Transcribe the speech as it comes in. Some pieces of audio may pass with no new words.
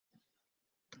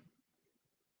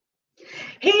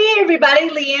Hey everybody,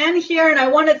 Leanne here, and I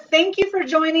want to thank you for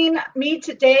joining me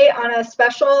today on a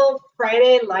special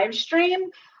Friday live stream.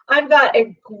 I've got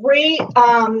a great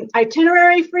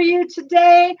itinerary for you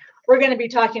today. We're going to be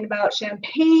talking about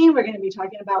champagne. We're going to be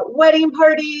talking about wedding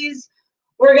parties.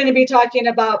 We're going to be talking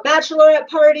about bachelorette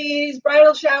parties,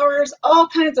 bridal showers, all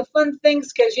kinds of fun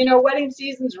things because, you know, wedding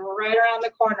season's right around the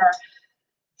corner.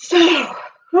 So,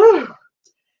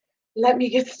 let me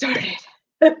get started.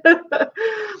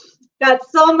 Got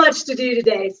so much to do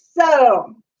today.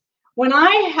 So when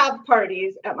I have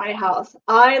parties at my house,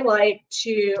 I like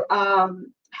to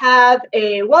have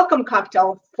a welcome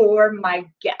cocktail for my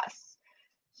guests.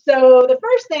 So the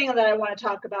first thing that I want to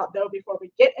talk about, though, before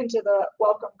we get into the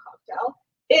welcome cocktail,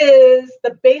 is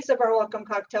the base of our welcome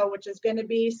cocktail, which is going to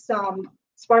be some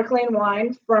sparkling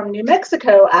wine from New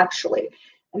Mexico, actually.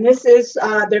 And this is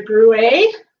the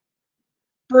Gruet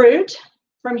Brut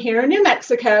from here in New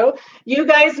Mexico. You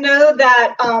guys know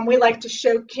that we like to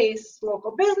showcase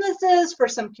local businesses for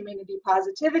some community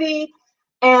positivity.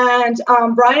 And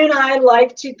Brian and I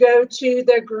like to go to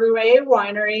the Gruet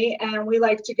winery, and we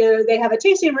like to go, they have a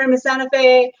tasting room in Santa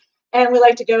Fe, and we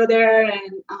like to go there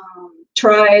and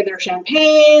try their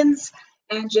champagnes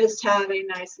and just have a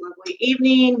nice, lovely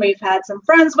evening. We've had some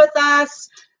friends with us,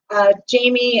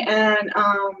 Jamie and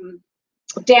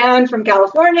Dan from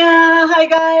California. Hi,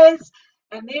 guys.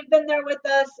 And they've been there with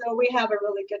us, so we have a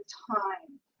really good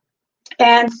time.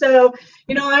 And so,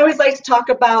 you know, I always like to talk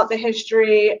about the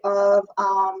history of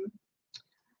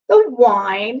the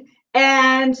wine.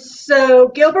 And so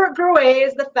Gilbert Gruet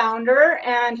is the founder,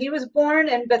 and he was born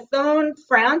in Béthune,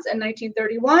 France in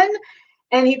 1931.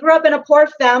 And he grew up in a poor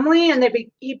family, and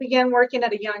he began working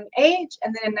at a young age.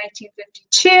 And then in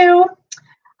 1952,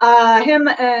 him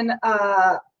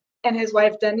and his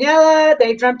wife Daniela,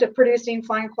 they dreamt of producing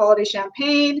fine quality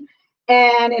champagne.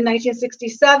 And in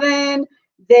 1967,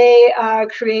 they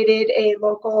created a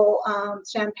local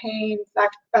champagne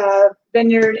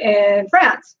vineyard in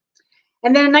France.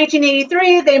 And then in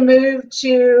 1983, they moved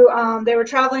to, they were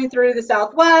traveling through the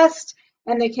Southwest,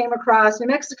 and they came across New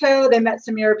Mexico. They met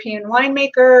some European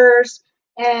winemakers,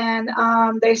 and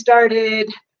they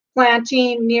started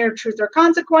planting near Truth or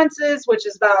Consequences, which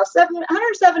is about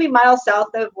 170 miles south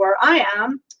of where I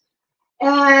am.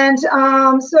 And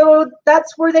so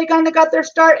that's where they kind of got their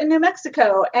start in New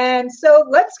Mexico. And so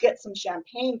let's get some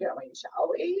champagne going, shall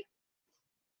we?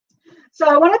 So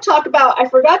I want to talk about, I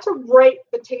forgot to write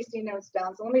the tasting notes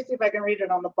down, so let me see if I can read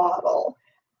it on the bottle.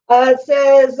 It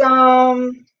says,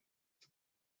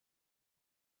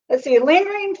 let's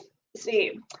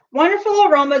see, wonderful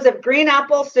aromas of green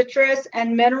apple, citrus,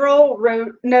 and mineral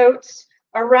notes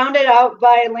are rounded out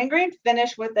by a lingering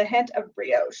finish with a hint of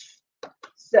brioche.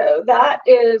 So that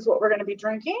is what we're going to be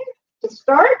drinking to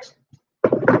start.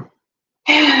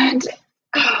 And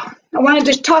I wanted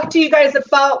to talk to you guys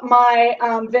about my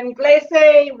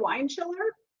Vinglese wine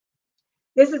chiller.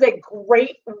 This is a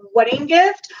great wedding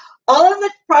gift. All of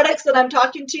the products that I'm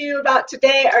talking to you about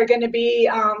today are going to be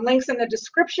links in the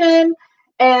description.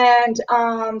 And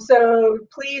so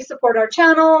please support our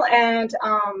channel, and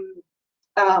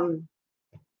I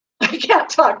can't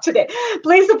talk today.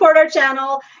 Please support our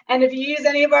channel, and if you use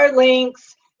any of our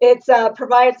links, it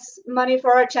provides money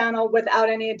for our channel without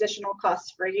any additional costs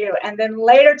for you. And then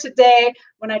later today,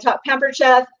 when I talk Pampered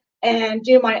Chef and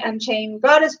do my Unchained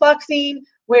goddess boxing,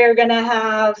 we're gonna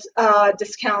have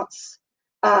discount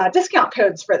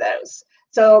codes for those.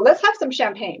 So let's have some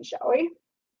champagne, shall we?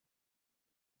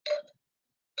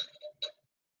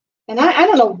 And I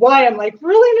don't know why I'm like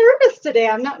really nervous today.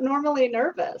 I'm not normally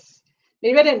nervous.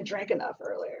 Maybe I didn't drink enough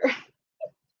earlier.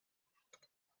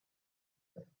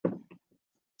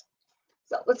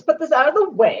 So let's put this out of the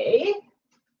way.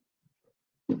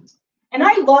 And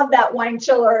I love that wine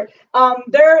chiller.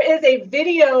 There is a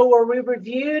video where we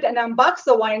reviewed and unboxed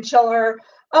the wine chiller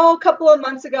a couple of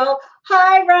months ago.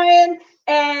 Hi, Ryan.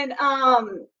 And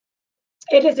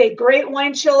it is a great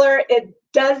wine chiller. It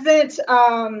doesn't,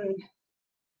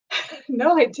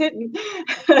 no, I didn't.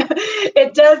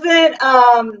 It doesn't,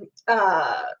 I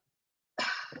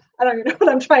don't even know what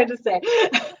I'm trying to say.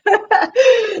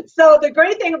 So the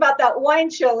great thing about that wine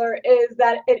chiller is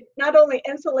that it not only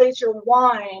insulates your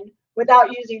wine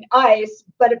without using ice,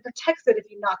 but it protects it if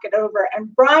you knock it over.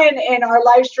 And Brian, in our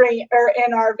live stream, or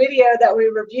in our video that we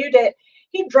reviewed it,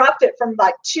 he dropped it from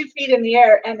like 2 feet in the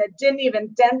air, and it didn't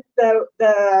even dent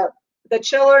the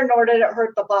chiller, nor did it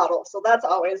hurt the bottle. So that's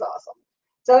always awesome.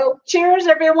 So cheers,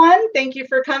 everyone. Thank you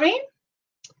for coming.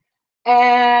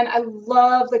 And I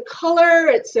love the color.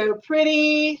 It's so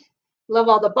pretty. Love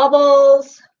all the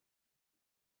bubbles.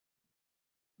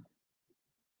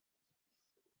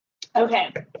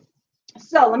 Okay.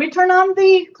 So let me turn on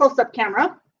the close-up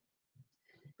camera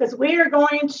because we are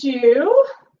going to,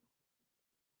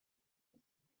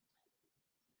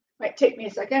 might take me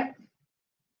a second.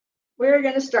 We're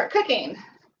going to start cooking.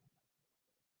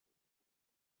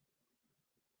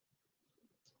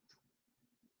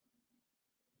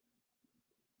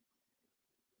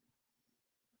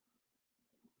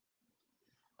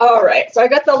 All right, so I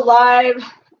got the live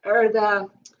or the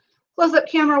close-up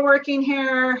camera working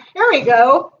here. Here we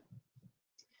go.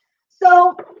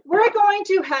 So we're going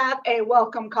to have a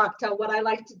welcome cocktail, what I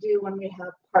like to do when we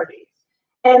have parties.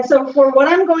 And so for what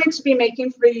I'm going to be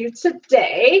making for you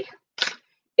today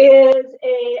is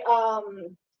a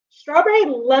strawberry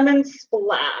lemon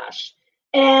splash.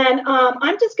 And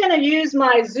I'm just going to use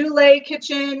my Zulay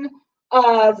kitchen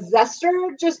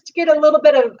zester just to get a little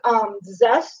bit of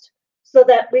zest so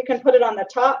that we can put it on the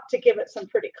top to give it some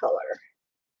pretty color.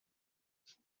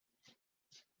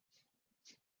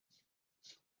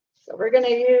 So we're going to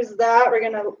use that. We're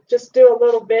going to just do a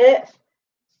little bit.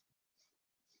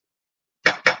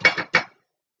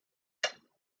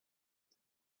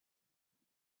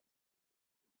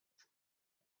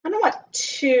 I don't want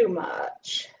too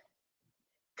much,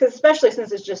 because especially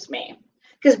since it's just me,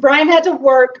 because Brian had to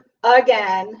work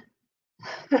again.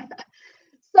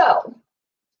 So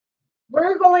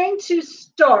we're going to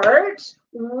start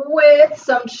with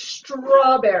some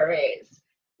strawberries.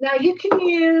 Now you can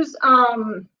use,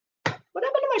 what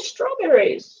happened to my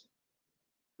strawberries?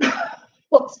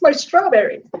 What's my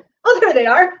strawberries? Oh, there they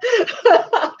are.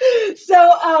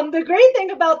 So the great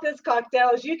thing about this cocktail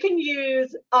is you can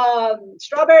use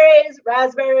strawberries,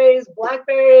 raspberries,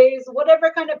 blackberries,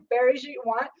 whatever kind of berries you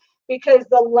want, because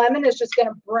the lemon is just going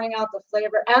to bring out the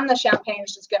flavor, and the champagne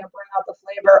is just going to bring out the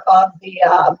flavor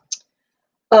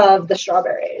of the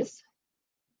strawberries.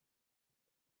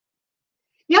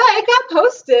 Yeah, it got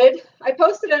posted. I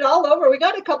posted it all over. We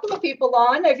got a couple of people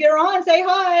on. If you're on, say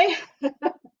hi.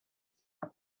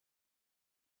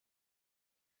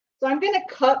 So I'm going to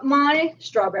cut my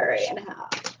strawberry in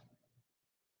half.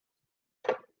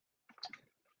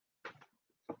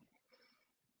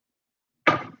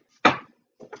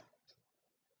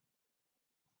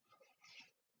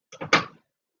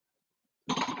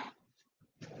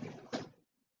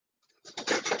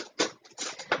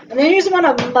 And then you just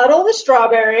want to muddle the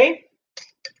strawberry. I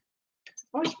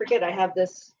always forget I have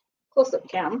this close-up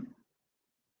cam.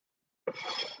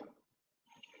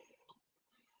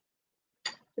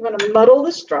 You want to muddle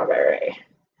the strawberry.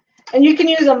 And you can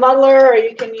use a muddler or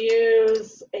you can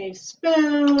use a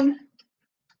spoon,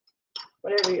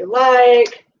 whatever you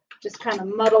like. Just kind of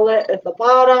muddle it at the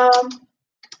bottom.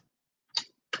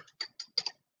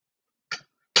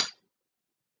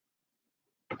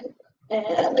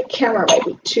 And the camera might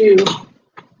be too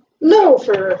low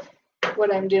for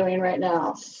what I'm doing right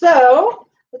now. So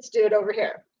let's do it over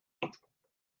here.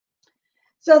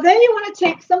 So then you want to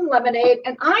take some lemonade,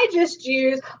 and I just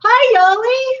use, hi,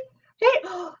 Yali. Hey,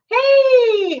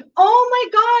 hey, oh my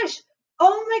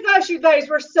gosh, you guys,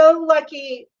 we're so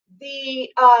lucky. The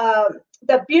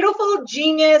beautiful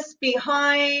genius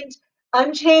behind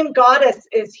Unchained Goddess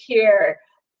is here.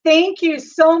 Thank you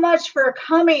so much for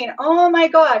coming. Oh my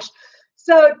gosh.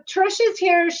 So Trish is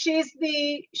here. She's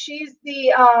the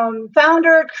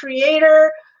founder,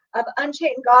 creator of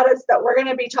Unchained Goddess that we're going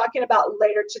to be talking about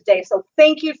later today. So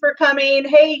thank you for coming.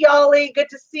 Hey, Yali, good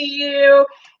to see you.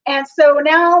 And so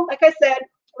now, like I said,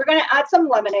 we're going to add some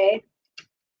lemonade.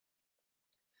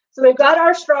 So we've got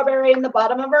our strawberry in the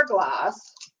bottom of our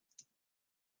glass.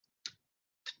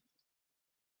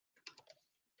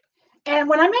 And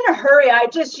when I'm in a hurry, I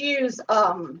just use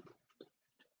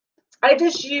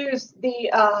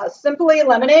the Simply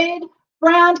Lemonade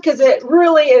brand, because it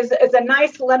really is a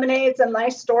nice lemonade. It's a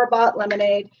nice store-bought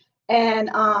lemonade,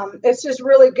 and it's just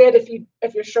really good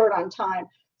if you're short on time.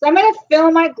 So I'm going to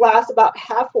fill my glass about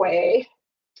halfway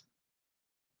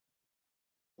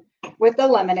with the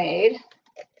lemonade.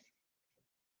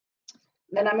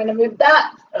 Then I'm going to move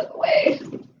that out of the way.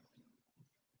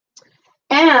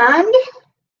 And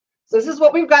so this is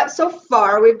what we've got so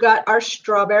far. We've got our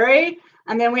strawberry,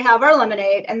 and then we have our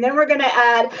lemonade, and then we're going to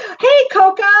add, hey,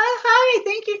 Coca, hi,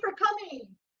 thank you for coming.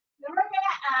 Then we're going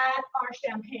to add our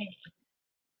champagne.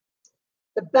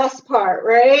 The best part,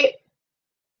 right?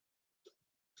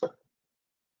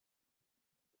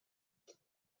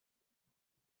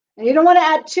 And you don't want to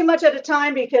add too much at a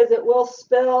time because it will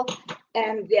spill.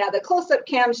 And yeah, the close-up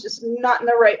cam is just not in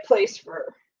the right place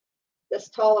for this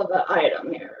tall of an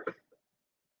item here.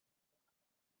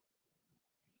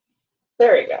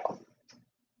 There you go.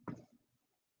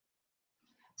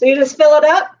 So you just fill it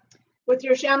up with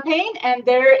your champagne, and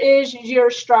there is your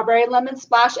strawberry lemon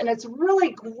splash, and it's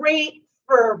really great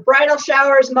for bridal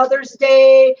showers, Mother's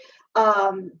Day,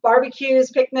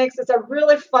 barbecues, picnics. It's a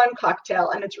really fun cocktail,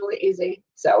 and it's really easy.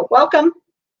 So welcome.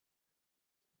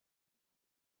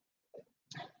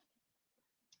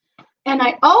 And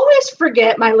I always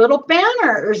forget my little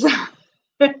banners.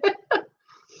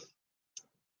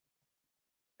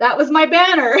 That was my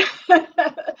banner.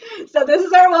 So this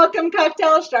is our welcome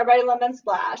cocktail, strawberry lemon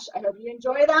splash. I hope you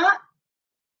enjoy that.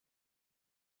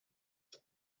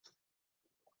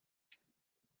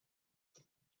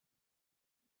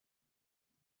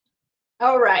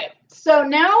 All right, so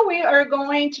now we are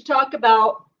going to talk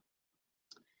about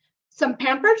some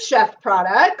Pampered Chef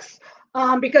products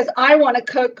because I want to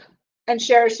cook and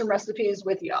share some recipes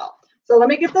with y'all. So let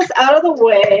me get this out of the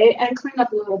way and clean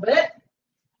up a little bit.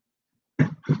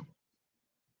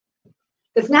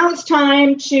 Because now it's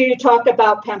time to talk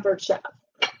about Pampered Chef.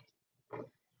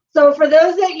 So for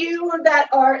those of you that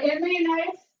are in the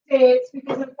United States,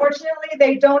 because unfortunately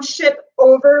they don't ship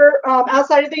over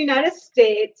outside of the United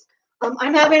States,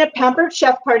 I'm having a Pampered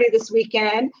Chef party this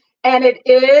weekend, and it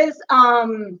is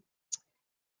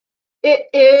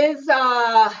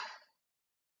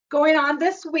going on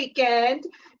this weekend.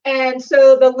 And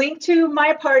so the link to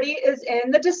my party is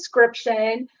in the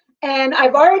description. And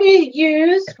I've already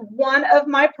used one of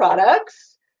my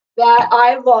products that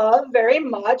I love very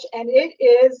much, and it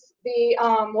is the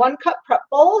 1 cup prep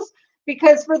bowls.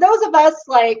 Because for those of us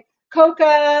like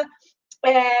Coca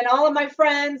and all of my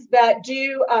friends that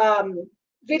do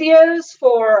videos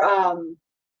for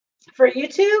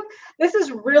YouTube, this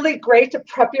is really great to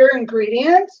prep your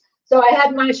ingredients. So I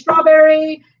had my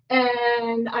strawberry,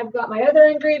 and I've got my other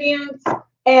ingredients.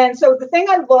 And so the thing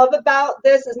I love about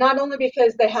this is not only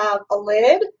because they have a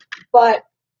lid, but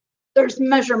there's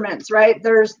measurements, right?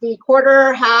 There's the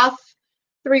quarter, half,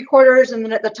 3/4, and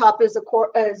then at the top is a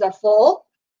full.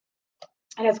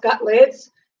 And it's got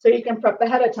lids, so you can prep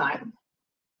ahead of time.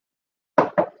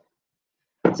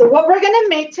 So what we're going to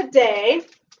make today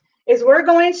is we're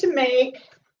going to make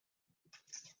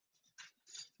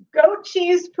goat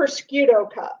cheese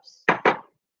prosciutto cups.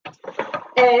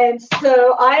 And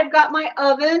so I've got my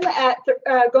oven at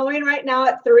going right now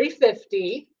at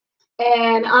 350,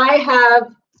 and I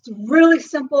have, it's really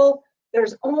simple.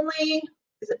 There's only,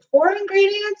 is it 4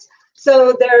 ingredients?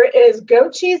 So there is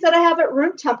goat cheese that I have at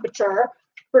room temperature,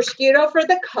 prosciutto for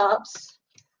the cups,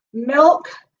 milk.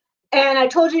 And I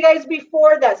told you guys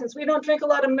before that since we don't drink a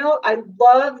lot of milk, I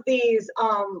love these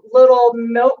little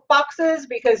milk boxes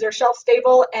because they're shelf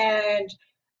stable, and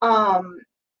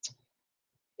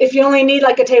if you only need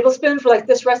like a tablespoon for like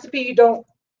this recipe, you don't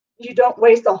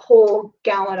waste a whole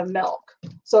gallon of milk.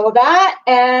 So that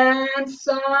and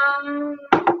some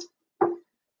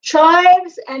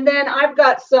chives, and then I've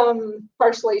got some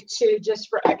parsley too, just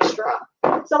for extra.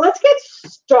 So let's get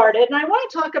started. And I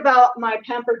want to talk about my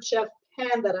Pampered Chef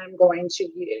pan that I'm going to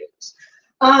use.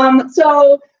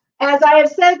 So as I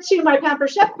have said to my Pampered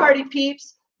Chef party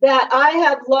peeps, that I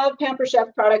have loved Pampered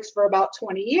Chef products for about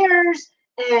 20 years,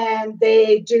 and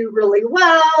they do really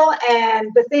well. And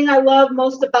the thing I love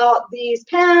most about these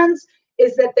pans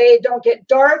is that they don't get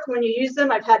dark when you use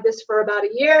them. I've had this for about a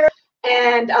year,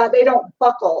 and they don't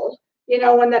buckle. You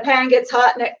know, when the pan gets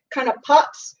hot and it kind of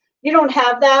pops, you don't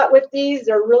have that with these.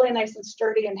 They're really nice and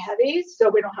sturdy and heavy, so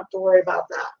we don't have to worry about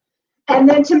that. And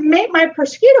then to make my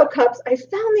prosciutto cups, I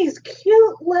found these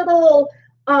cute little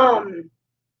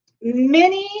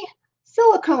mini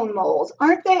silicone molds.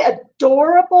 Aren't they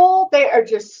adorable? They are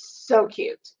just so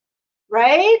cute,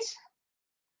 right?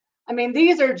 I mean,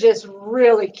 these are just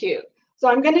really cute. So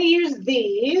I'm going to use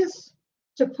these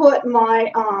to put my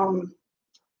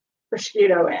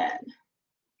prosciutto in.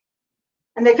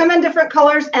 And they come in different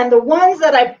colors. And the ones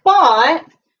that I bought,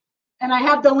 and I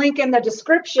have the link in the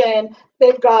description,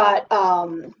 they've got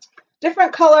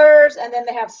different colors, and then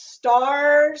they have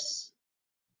stars.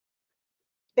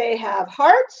 They have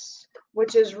hearts,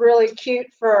 which is really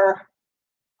cute for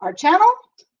our channel.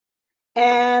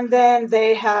 And then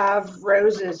they have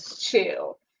roses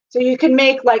too. So you can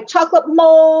make like chocolate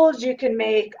molds, you can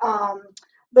make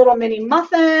little mini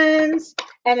muffins,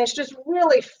 and it's just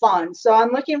really fun. So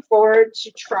I'm looking forward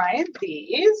to trying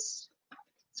these.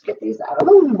 Let's get these out of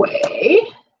the way.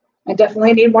 I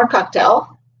definitely need more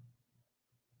cocktail.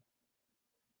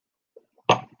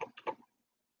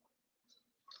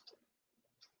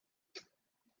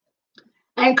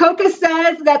 And Coca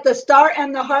says that the star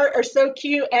and the heart are so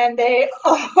cute, and they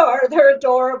are. They're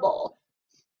adorable.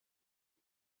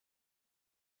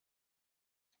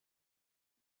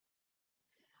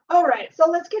 All right, so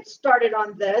let's get started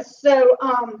on this. So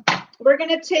we're going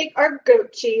to take our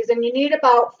goat cheese, and you need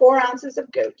about 4 ounces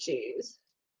of goat cheese.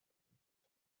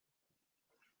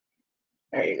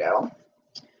 There you go.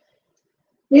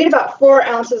 Need about 4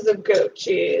 ounces of goat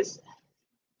cheese.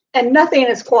 And nothing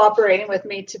is cooperating with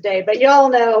me today, but y'all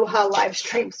know how live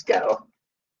streams go.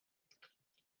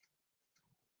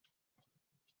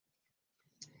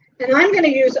 And I'm going to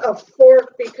use a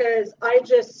fork because I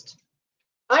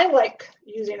like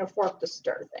using a fork to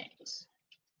stir things.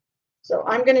 So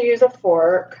I'm going to use a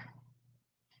fork.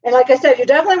 And like I said, you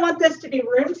definitely want this to be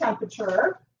room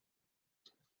temperature.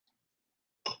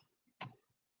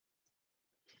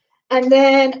 And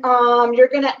then you're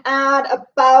going to add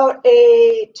about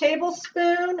a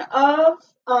tablespoon of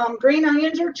green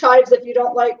onions or chives. If you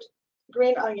don't like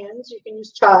green onions, you can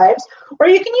use chives. Or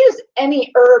you can use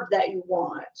any herb that you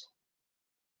want.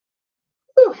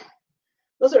 Whew,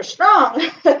 those are strong.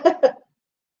 That's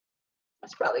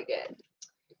probably good.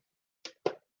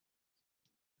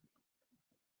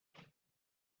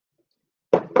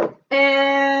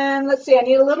 And let's see, I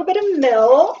need a little bit of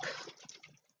milk.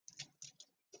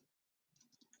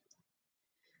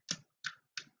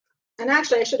 And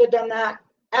actually, I should have done that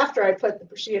after I put the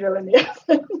prosciutto in the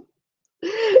oven.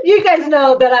 You guys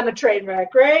know that I'm a train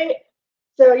wreck, right?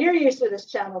 So you're used to this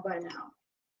channel by now.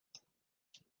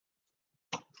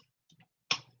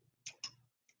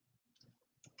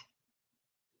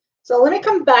 So let me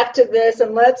come back to this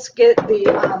and let's get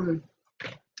the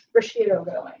prosciutto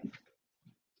going.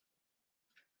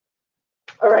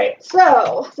 All right,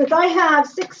 so since I have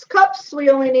 6 cups, we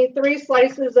only need 3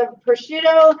 slices of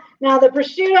prosciutto. Now the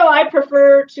prosciutto I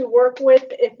prefer to work with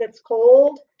if it's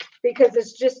cold because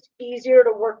it's just easier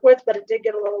to work with, but it did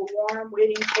get a little warm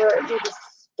waiting for it to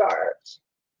start.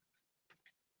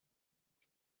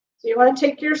 So you want to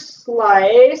take your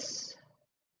slice.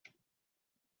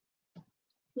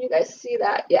 You guys see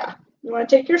that? Yeah. You want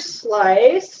to take your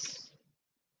slice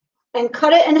and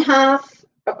cut it in half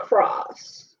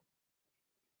across.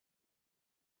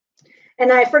 And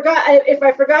if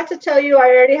I forgot to tell you, I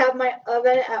already have my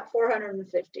oven at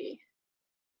 450.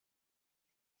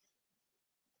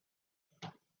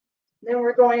 Then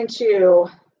we're going to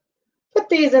put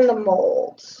these in the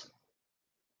molds,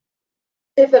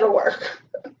 if it'll work.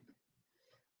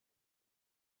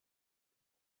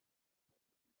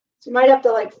 So you might have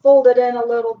to like fold it in a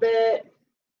little bit.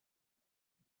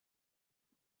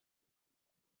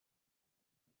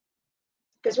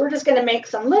 Because we're just going to make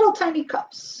some little tiny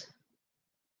cups.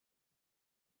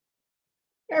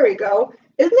 There we go.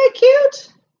 Isn't that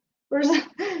cute?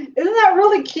 Isn't that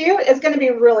really cute? It's going to be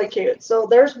really cute. So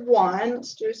there's one.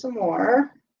 Let's do some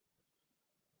more.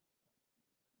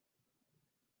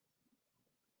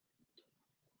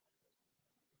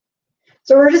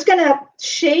 So we're just going to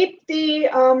shape the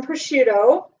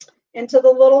prosciutto into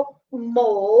the little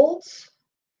molds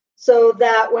so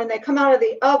that when they come out of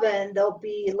the oven, they'll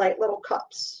be like little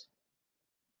cups.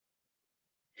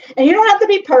 And you don't have to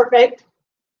be perfect.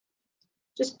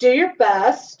 Just do your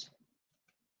best.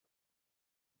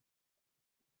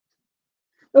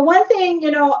 The one thing,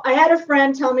 you know, I had a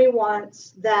friend tell me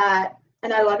once that,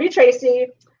 and I love you, Tracy.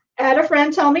 I had a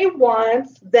friend tell me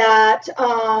once that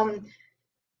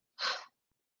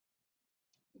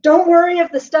don't worry if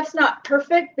the stuff's not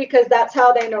perfect because that's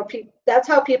how they know that's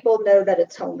how people know that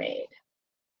it's homemade.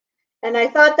 And I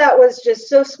thought that was just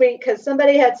so sweet because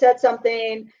somebody had said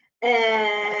something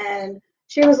and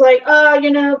she was like, oh,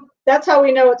 you know, that's how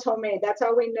we know it's homemade. That's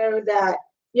how we know that,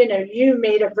 you know, you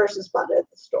made it versus bought it at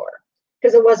the store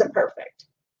because it wasn't perfect.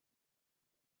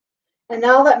 And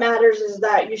all that matters is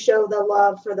that you show the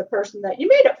love for the person that you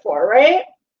made it for, right?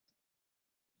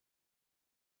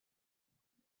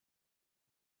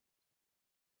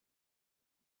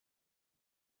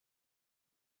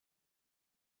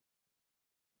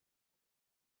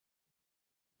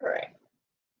 All right.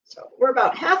 So we're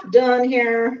about half done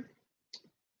here.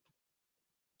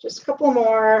 Just a couple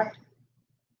more.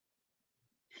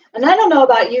 And I don't know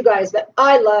about you guys, but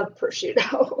I love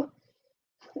prosciutto.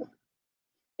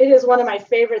 It is one of my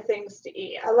favorite things to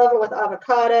eat. I love it with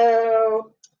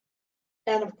avocado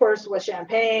and, of course, with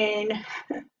champagne.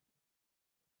 And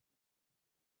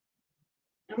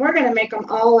we're going to make them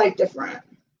all like different.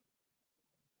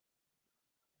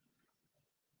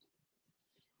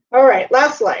 All right,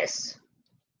 last slice.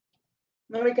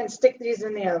 Then we can stick these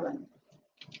in the oven.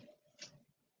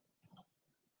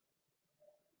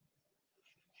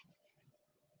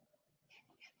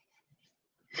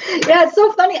 Yeah, it's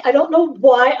so funny. I don't know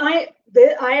why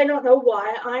I don't know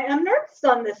why I am nervous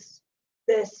on this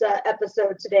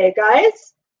episode today,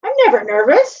 guys. I'm never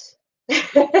nervous.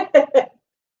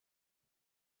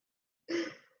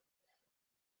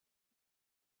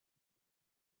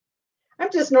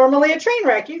 I'm just normally a train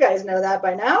wreck. You guys know that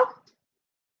by now.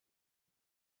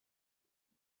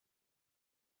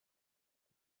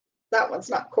 That one's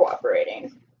not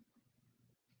cooperating.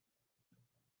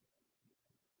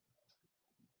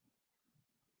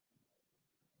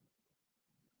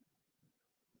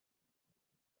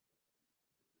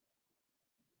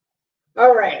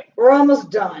 All right, we're almost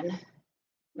done.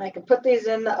 I can put these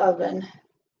in the oven.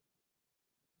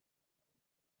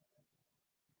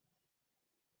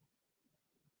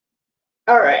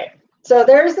 All right, so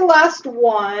there's the last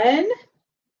one.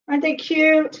 Aren't they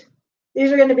cute?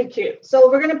 These are going to be cute. So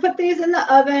we're going to put these in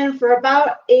the oven for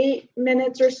about 8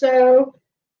 minutes or so,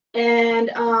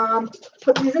 and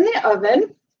put these in the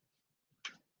oven.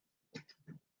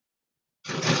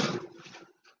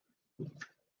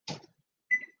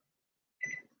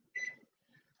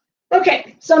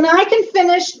 Okay, so now I can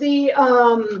finish the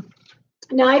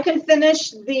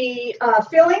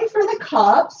filling for the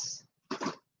cups.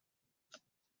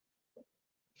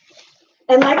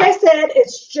 And like I said,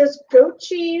 it's just goat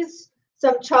cheese,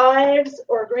 some chives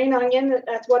or green onion.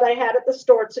 That's what I had at the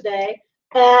store today,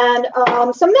 and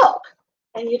some milk.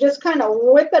 And you just kind of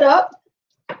whip it up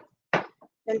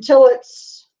until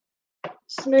it's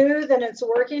smooth and it's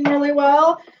working really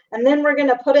well. And then we're going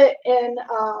to put it in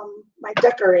my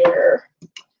decorator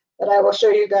that I will show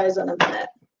you guys in a minute.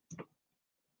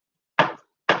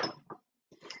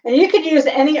 And you could use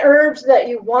any herbs that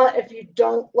you want. If you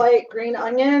don't like green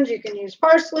onions, you can use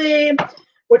parsley,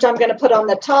 which I'm going to put on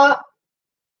the top.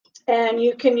 And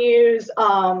you can use,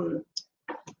 I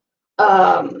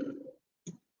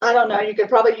don't know, you could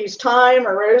probably use thyme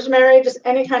or rosemary, just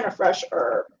any kind of fresh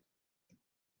herb.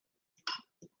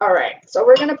 All right, so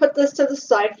we're going to put this to the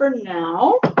side for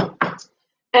now.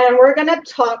 And we're going to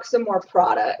talk some more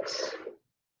products.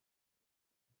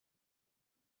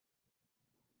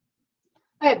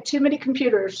 I have too many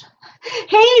computers.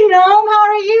 Hey, Gnome, how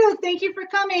are you? Thank you for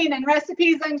coming. And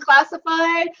Recipes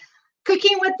Unclassified.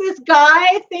 Cooking with this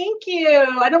guy. Thank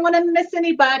you. I don't want to miss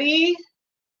anybody.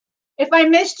 If I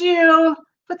missed you,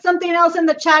 put something else in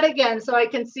the chat again so I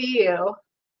can see you.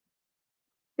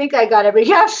 I think I got every.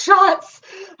 Yeah, shots.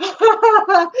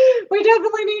 We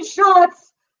definitely need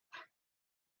shots.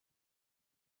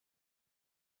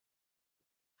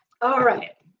 All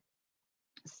right.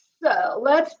 So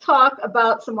let's talk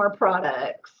about some more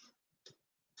products.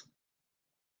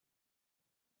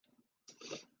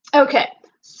 Okay,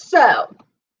 so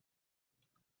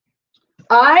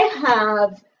I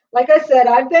have, like I said,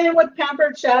 I've been with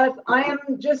Pampered Chef. I am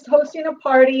just hosting a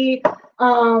party.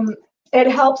 It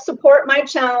helps support my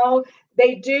channel.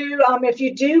 They do, if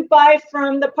you do buy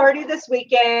from the party this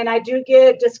weekend, I do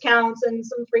get discounts and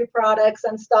some free products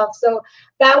and stuff. So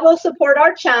that will support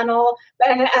our channel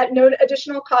and at no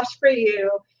additional cost for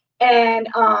you. And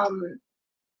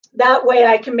that way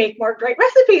I can make more great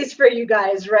recipes for you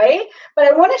guys, right? But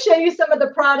I want to show you some of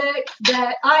the products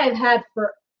that I have had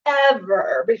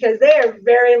forever because they are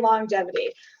very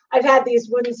longevity. I've had these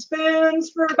wooden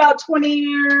spoons for about 20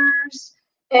 years.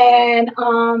 And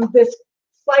this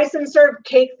slice and serve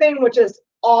cake thing, which is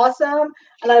awesome.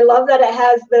 And I love that it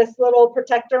has this little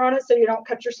protector on it so you don't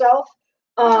cut yourself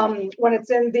when it's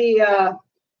in the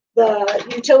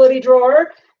utility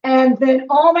drawer. And then,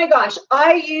 oh my gosh,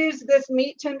 I use this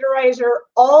meat tenderizer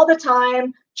all the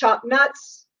time. Chop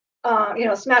nuts,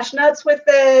 smash nuts with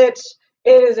it.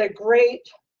 It is a great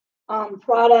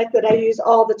product that I use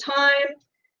all the time.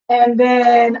 And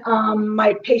then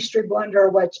my pastry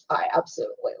blender, which I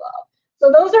absolutely love. So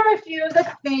those are a few of the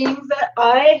things that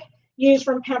I use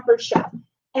from Pampered Chef.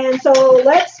 And so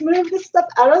let's move this stuff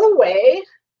out of the way.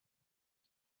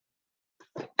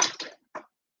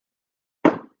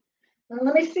 And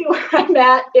let me see where I'm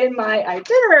at in my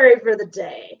itinerary for the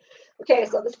day. Okay,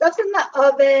 so the stuff's in the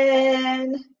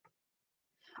oven.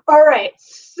 All right,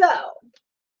 so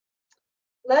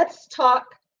let's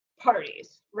talk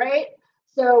parties, right?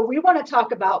 So we want to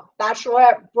talk about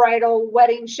bachelorette, bridal,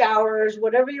 wedding showers,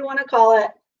 whatever you want to call it.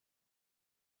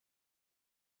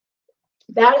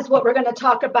 That is what we're going to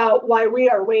talk about while we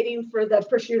are waiting for the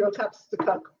prosciutto cups to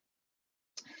cook.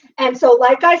 And so,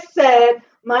 like I said,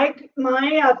 my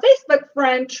Facebook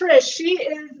friend, Trish, she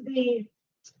is the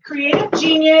creative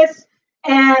genius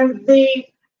and the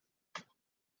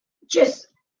just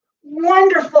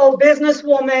wonderful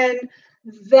businesswoman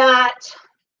that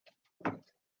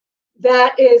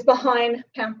is behind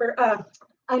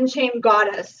Unchained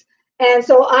Goddess. And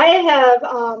so I have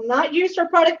not used her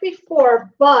product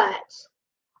before, but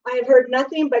I have heard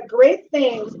nothing but great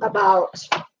things about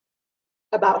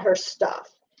her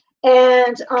stuff.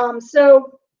 And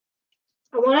so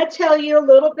I want to tell you a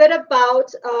little bit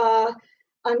about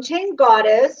Unchained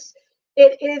Goddess.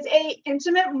 It is a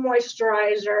intimate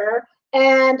moisturizer.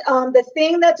 And the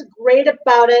thing that's great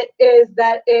about it is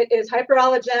that it is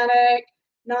hyperallergenic,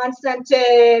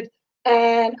 non-scented,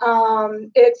 and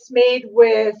it's made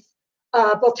with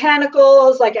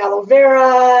botanicals like aloe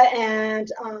vera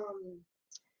and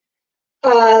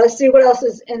let's see what else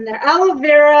is in there. Aloe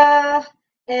vera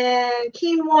and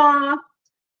quinoa,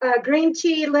 green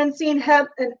tea, linseed, hemp,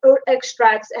 and oat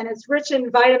extracts, and it's rich in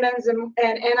vitamins and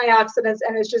antioxidants,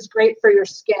 and it's just great for your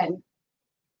skin.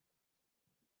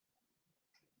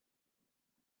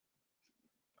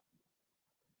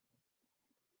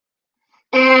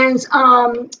 And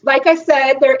like I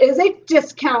said, there is a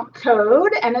discount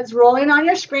code, and it's rolling on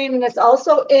your screen, and it's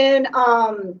also in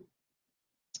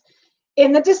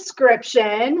the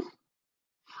description.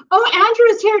 Oh, Andrew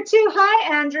is here too.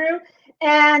 Hi, Andrew.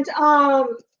 And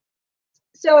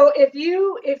so if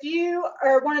you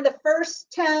are one of the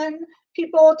first 10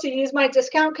 people to use my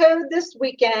discount code this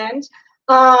weekend,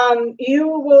 you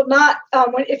will not,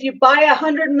 if you buy a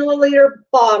 100 milliliter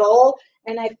bottle,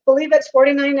 and I believe it's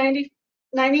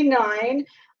 $49.99,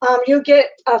 you'll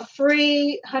get a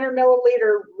free 100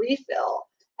 milliliter refill.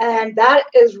 And that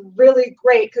is really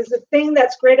great, because the thing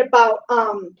that's great about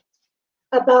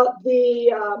the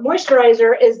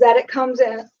moisturizer is that it comes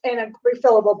in a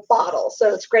refillable bottle.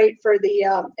 So it's great for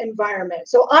the environment.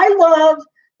 So I love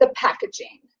the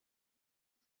packaging.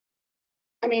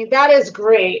 I mean, that is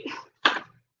great.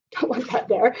 Don't want that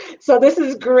there. So this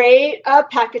is great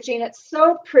packaging. It's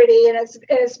so pretty, and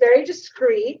it's very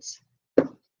discreet.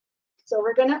 So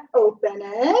we're going to open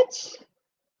it.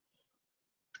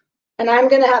 And I'm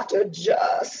going to have to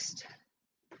adjust.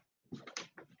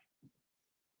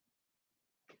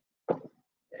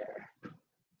 There.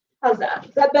 How's that?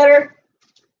 Is that better?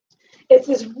 It's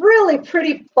this really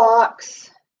pretty box.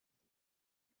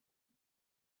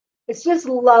 It's just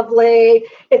lovely.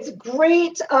 It's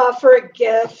great for a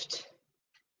gift.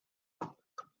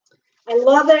 I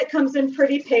love that it comes in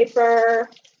pretty paper.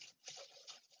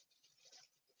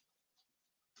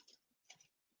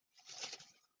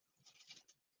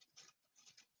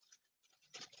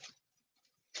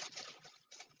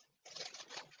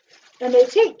 And they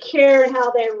take care in how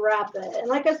they wrap it. And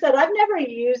like I said, I've never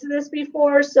used this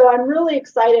before, so I'm really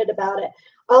excited about it.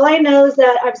 All I know is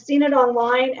that I've seen it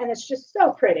online, and it's just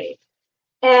so pretty.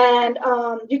 And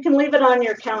you can leave it on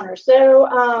your counter. So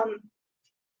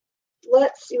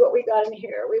let's see what we got in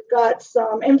here. We've got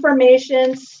some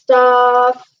information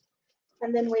stuff,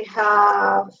 and then we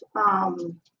have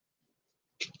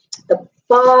the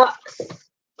box.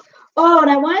 Oh,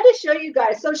 and I wanted to show you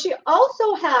guys. So she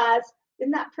also has,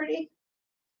 isn't that pretty?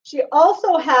 She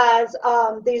also has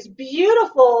these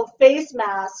beautiful face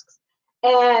masks,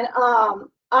 and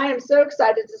I am so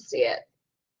excited to see it,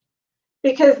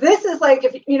 because this is like,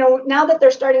 if you know, now that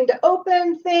they're starting to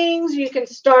open things, you can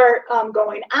start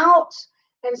going out,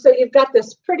 and so you've got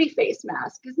this pretty face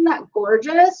mask. Isn't that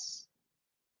gorgeous?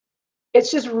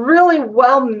 It's just really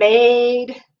well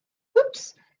made.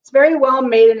 Oops, it's very well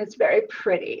made, and it's very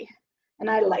pretty, and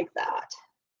I like that.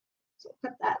 So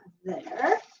put that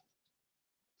there.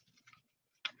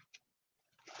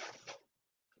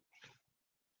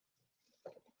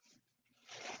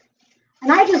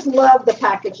 And I just love the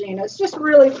packaging. It's just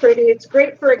really pretty. It's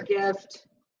great for a gift.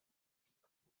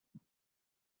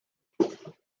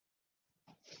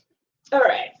 All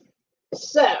right.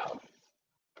 So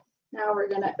now we're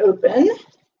going to open.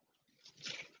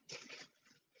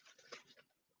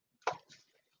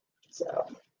 So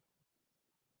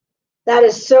that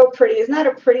is so pretty. Isn't that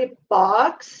a pretty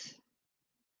box?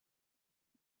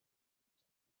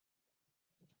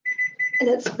 And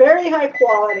it's very high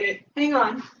quality. Hang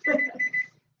on.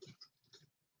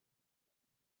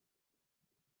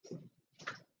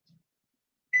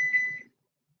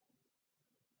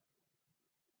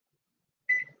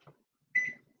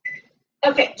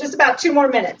 Okay, just about 2 more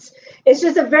minutes. It's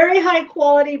just a very high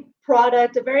quality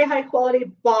product, a very high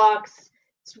quality box.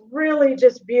 It's really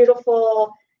just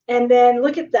beautiful. And then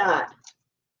look at that.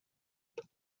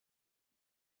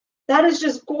 That is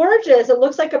just gorgeous. It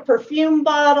looks like a perfume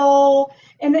bottle.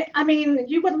 And I mean,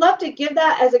 you would love to give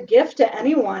that as a gift to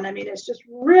anyone. I mean, it's just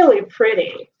really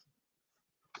pretty.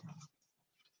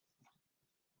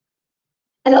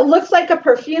 And it looks like a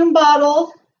perfume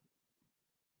bottle.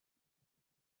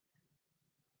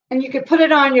 And you could put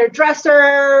it on your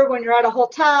dresser when you're at a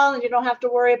hotel, and you don't have to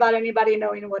worry about anybody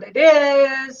knowing what it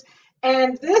is.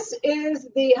 And this is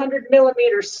the 100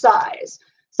 millimeter size.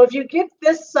 So if you get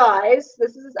this size,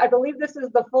 this is, I believe this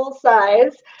is the full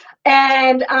size.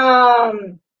 And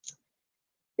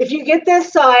if you get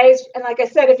this size, and like I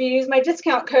said, if you use my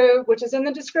discount code, which is in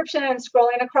the description and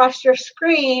scrolling across your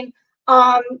screen,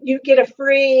 you get a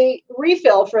free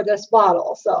refill for this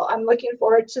bottle. So I'm looking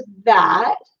forward to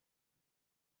that.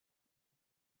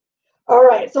 All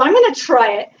right, so I'm going to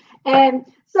try it. And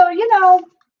so, you know,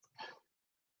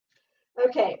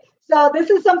 okay, so this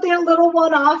is something a little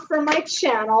one-off for my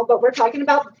channel, but we're talking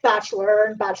about bachelor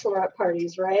and bachelorette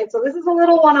parties, right? So this is a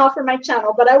little one-off for my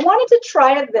channel, but I wanted to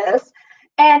try this.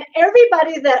 And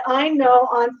everybody that I know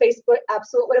on Facebook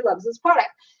absolutely loves this product.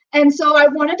 And so I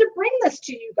wanted to bring this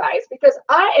to you guys because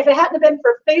if it hadn't been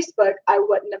for Facebook, I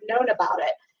wouldn't have known about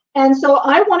it. And so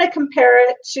I want to compare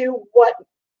it to what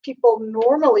people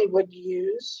normally would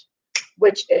use,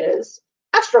 which is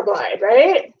Astroglide,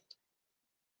 right?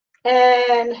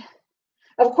 And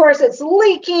of course it's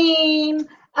leaking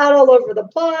out all over the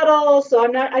bottle. So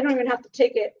I don't even have to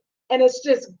take it. And it's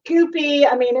just goopy.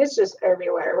 I mean, it's just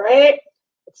everywhere, right?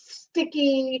 It's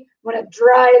sticky. When it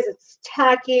dries, it's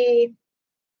tacky.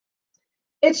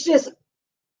 It's just,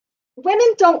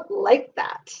 women don't like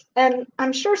that. And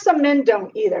I'm sure some men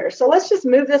don't either. So let's just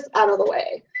move this out of the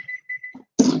way.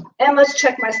 And let's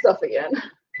check my stuff again.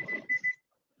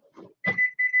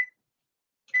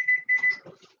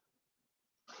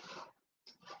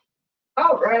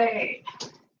 All right.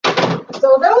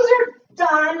 So those are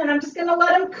done, and I'm just going to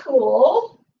let them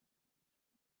cool.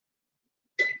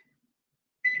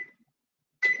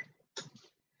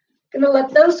 Going to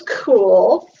let those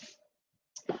cool.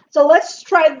 So let's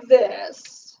try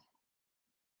this.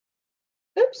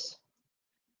 Oops.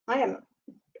 I am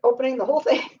opening the whole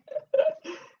thing.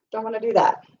 Don't want to do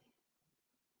that.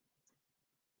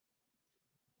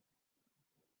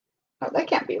 Oh, that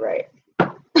can't be right.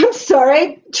 I'm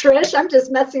sorry, Trish. I'm just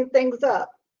messing things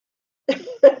up.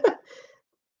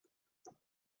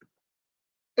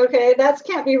 Okay, that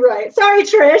can't be right. Sorry,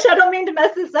 Trish. I don't mean to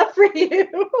mess this up for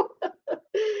you.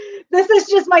 This is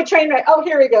just my train wreck. Oh,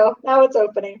 here we go. Now it's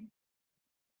opening.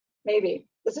 Maybe.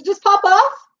 Does it just pop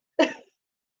off?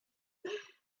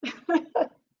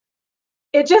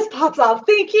 It just pops off.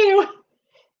 Thank you.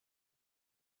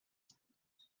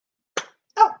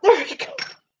 Oh, there we go.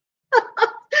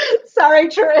 Sorry,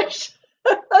 Trish.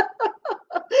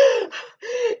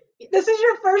 This is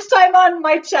your first time on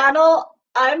my channel.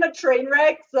 I'm a train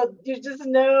wreck, so you just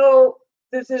know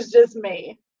this is just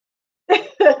me.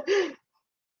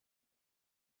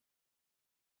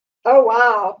 Oh,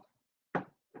 wow.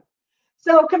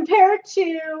 So compared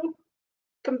to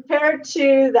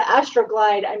the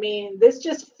Astroglide, I mean, this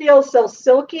just feels so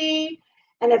silky,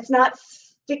 and it's not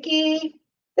sticky.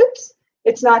 Oops.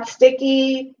 It's not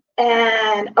sticky,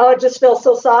 and oh, it just feels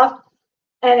so soft,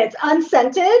 and it's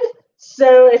unscented.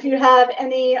 So if you have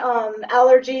any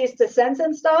allergies to scents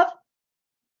and stuff,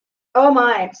 oh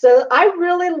my. So I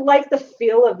really like the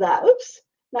feel of that. Oops,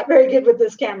 not very good with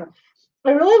this camera.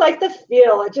 I really like the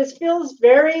feel. It just feels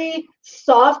very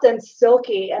soft and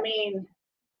silky. I mean,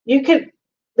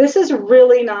 this is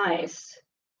really nice.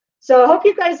 So I hope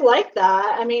you guys like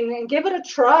that. I mean, and give it a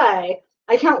try.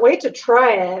 I can't wait to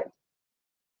try it.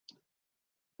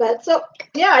 But so,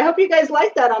 yeah, I hope you guys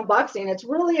like that unboxing. It's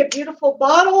really a beautiful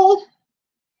bottle.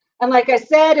 And like I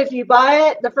said, if you buy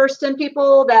it, the first 10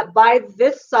 people that buy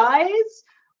this size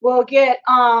will get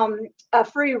a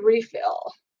free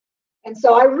refill. And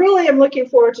so I really am looking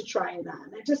forward to trying that.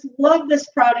 I just love this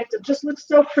product. It just looks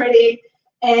so pretty.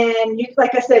 And you,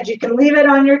 like I said, you can leave it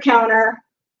on your counter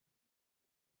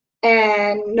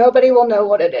and nobody will know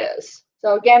what it is.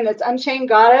 So again, it's Unchained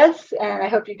Goddess, and I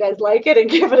hope you guys like it and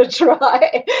give it a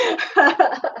try.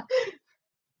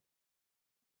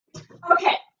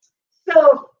 Okay, so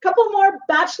a couple more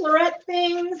bachelorette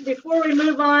things before we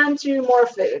move on to more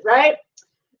food, right?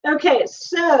 Okay,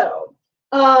 so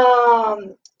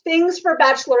things for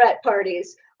bachelorette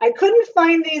parties. I couldn't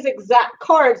find these exact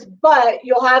cards, but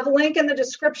you'll have a link in the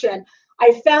description.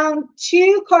 I found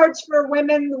 2 cards for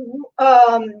women.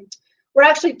 Were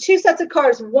actually 2 sets of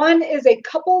cards. One is a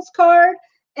couples card,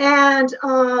 and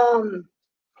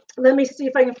let me see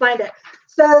if I can find it.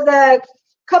 So the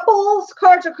couples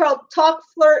cards are called Talk,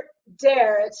 Flirt,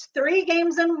 Dare. It's 3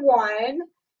 games in 1,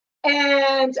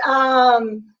 and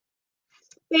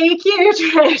thank you,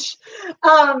 Trish.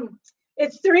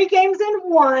 It's 3 games in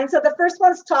 1. So the first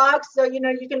one's talk. So, you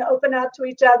know, you can open up to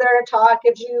each other. Talk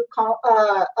gives you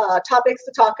topics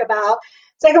to talk about.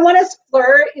 Second one is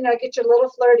flirt, you know, get your little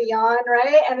flirty on,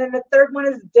 right? And then the third one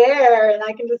is dare, and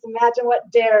I can just imagine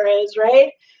what dare is,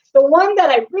 right? The one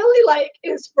that I really like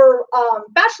is for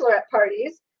bachelorette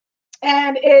parties,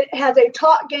 and it has a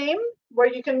talk game where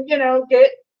you can, you know, get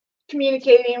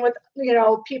communicating with, you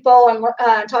know, people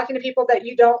and talking to people that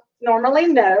you don't normally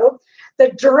know.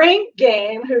 The drink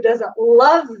game, who doesn't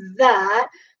love that?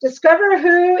 Discover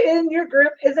who in your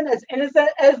group isn't as innocent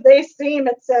as they seem,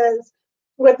 it says,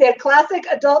 with the classic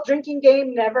adult drinking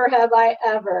game, Never Have I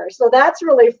Ever. So that's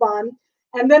really fun.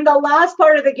 And then the last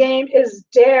part of the game is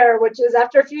Dare, which is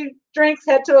after a few drinks,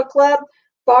 head to a club,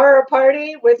 bar, or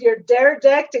party with your Dare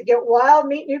deck to get wild,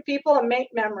 meet new people, and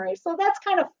make memories. So that's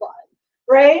kind of fun,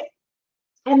 right?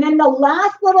 And then the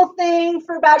last little thing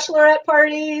for bachelorette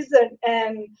parties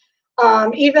and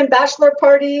even bachelor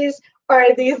parties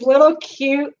are these little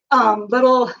cute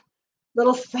little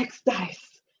sex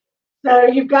dice. So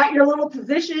you've got your little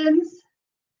positions,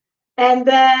 and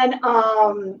then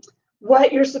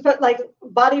what you're supposed, like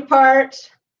body part,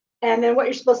 and then what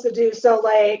you're supposed to do. So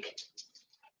like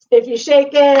if you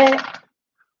shake it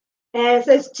and it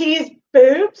says tease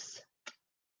boobs,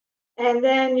 and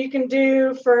then you can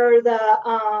do for the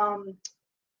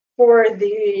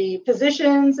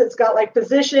positions, it's got like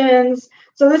positions.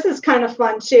 So this is kind of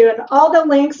fun too. And all the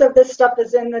links of this stuff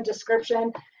is in the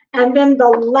description. And then the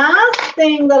last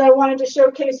thing that I wanted to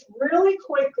showcase really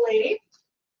quickly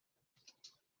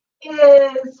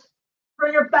is for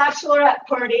your bachelorette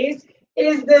parties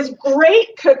is this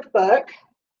great cookbook.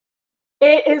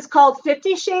 It is called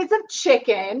 50 Shades of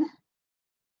Chicken,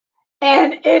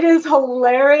 and it is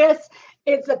hilarious.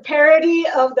 It's a parody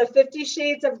of the 50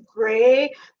 Shades of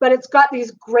Grey, but it's got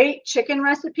these great chicken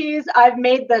recipes. I've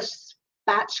made the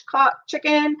spatchcock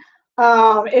chicken.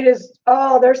 It is,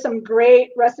 oh, there's some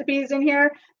great recipes in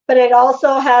here, but it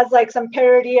also has like some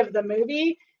parody of the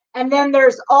movie. And then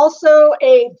there's also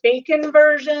a bacon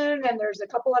version, and there's a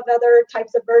couple of other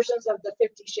types of versions of the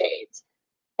 50 Shades.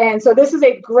 And so this is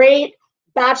a great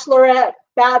bachelorette,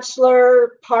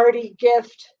 bachelor party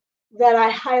gift that I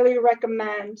highly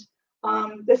recommend.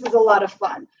 This is a lot of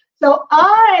fun. So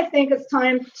I think it's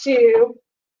time to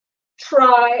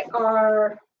try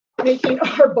making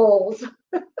our bowls.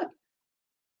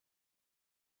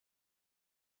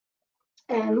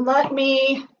 And let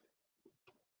me,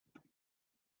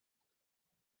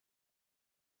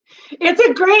 it's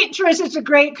a great, Trish, it's a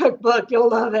great cookbook. You'll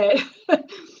love it.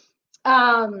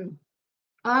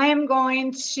 I'm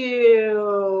going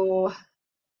to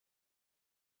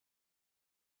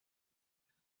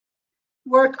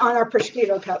work on our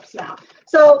prosciutto cups now.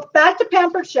 So back to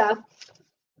Pampered Chef.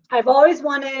 I've always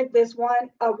wanted this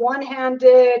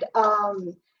one-handed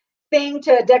thing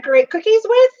to decorate cookies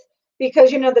with,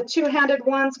 because, you know, the two-handed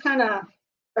ones kind of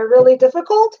are really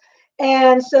difficult.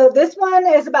 And so this one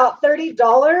is about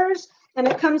 $30, and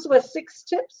it comes with 6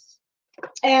 tips.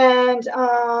 And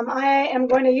I am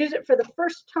going to use it for the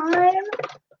first time.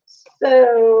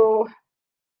 So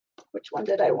which one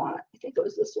did I want? I think it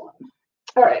was this one.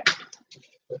 All right.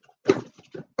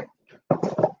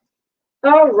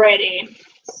 Alrighty.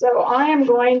 So I am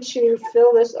going to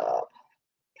fill this up.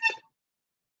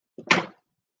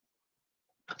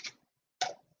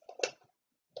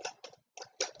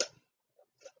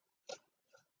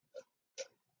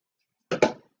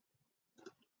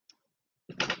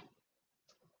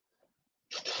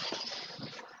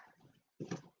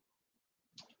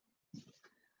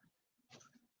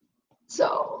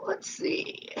 So let's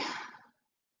see.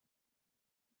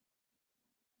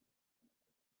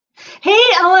 Hey,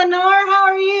 Eleanor, how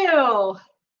are you?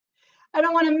 I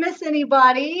don't want to miss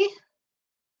anybody.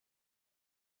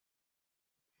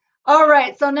 All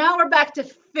right, so now we're back to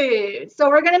food. So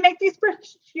we're going to make these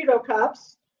prosciutto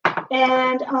cups.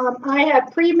 And I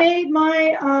have pre-made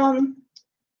my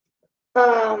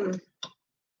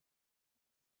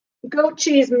goat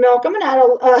cheese milk. I'm going to add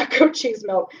a goat cheese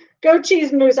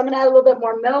mousse. I'm going to add a little bit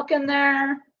more milk in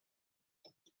there.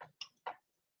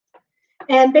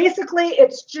 And basically,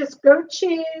 it's just goat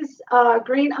cheese,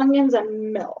 green onions,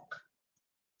 and milk.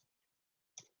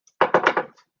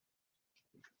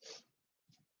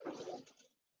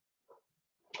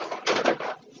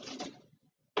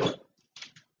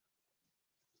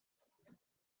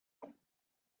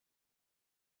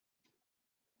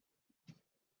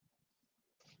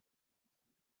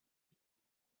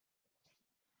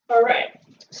 All right,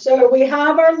 so we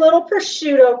have our little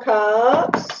prosciutto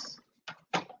cups.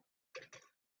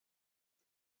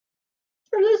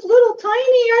 They're just little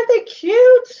tiny, aren't they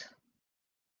cute?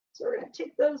 So we're going to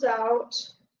take those out.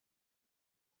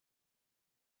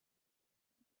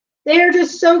 They're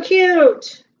just so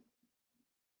cute.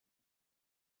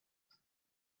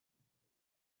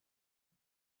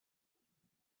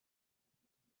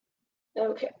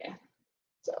 Okay,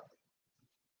 so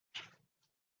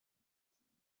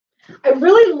I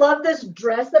really love this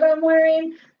dress that I'm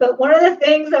wearing, but one of the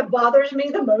things that bothers me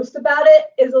the most about it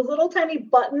is the little tiny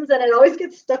buttons, and it always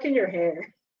gets stuck in your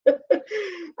hair.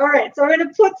 All right, so we're going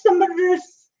to put some of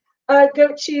this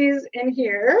goat cheese in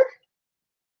here.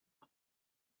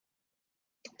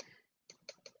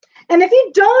 And if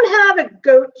you don't have a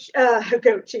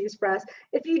goat cheese press,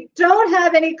 if you don't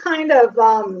have any kind of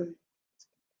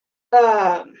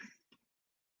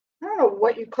I don't know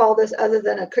what you call this other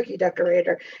than a cookie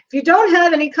decorator. If you don't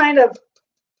have any kind of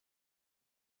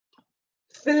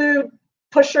food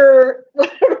pusher,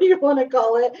 whatever you want to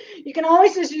call it, you can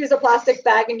always just use a plastic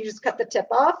bag and you just cut the tip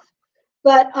off.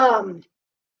 But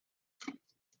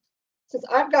since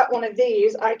I've got one of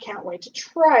these, I can't wait to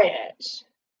try it.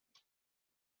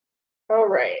 All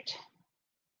right.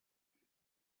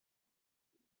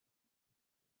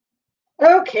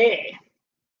 Okay.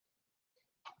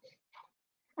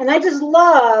 And I just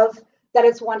love that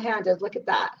it's one-handed. Look at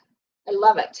that. I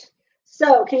love it.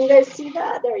 So can you guys see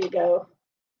that? There you go.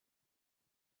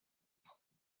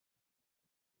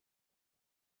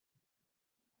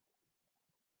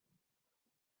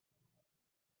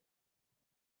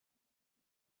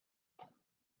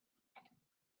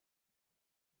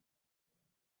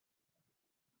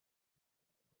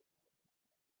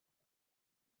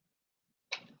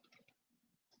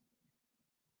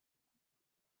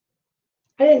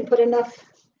 I didn't put enough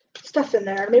stuff in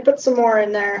there. Let me put some more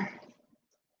in there.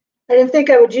 I didn't think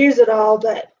I would use it all,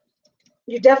 but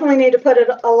you definitely need to put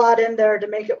a lot in there to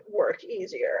make it work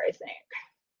easier, I think.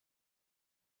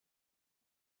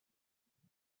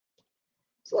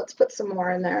 So let's put some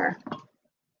more in there.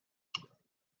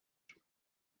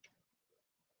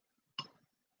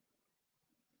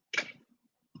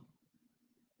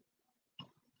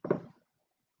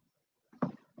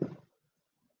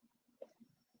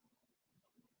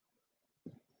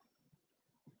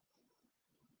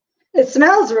 It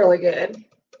smells really good.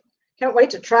 Can't wait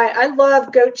to try it. I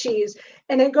love goat cheese,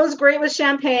 and it goes great with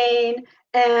champagne,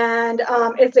 and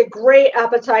it's a great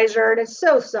appetizer, and it's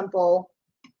so simple.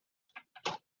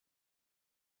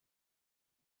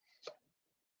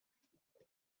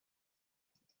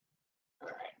 All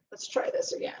right, let's try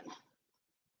this again.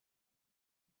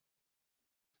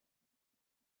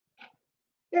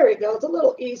 There we go. It's a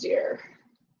little easier.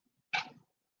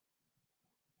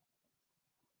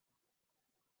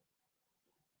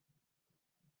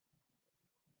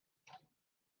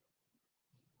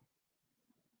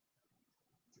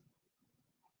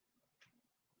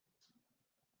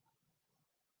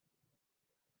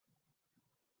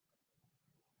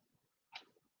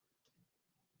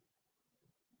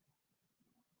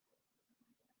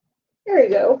 There you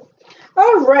go.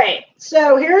 All right,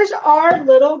 so here's our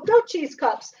little goat cheese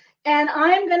cups. And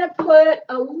I'm going to put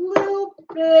a little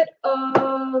bit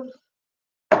of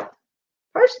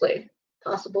parsley,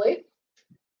 possibly.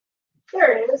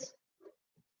 There it is.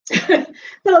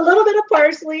 Put a little bit of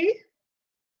parsley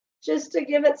just to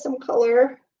give it some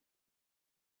color.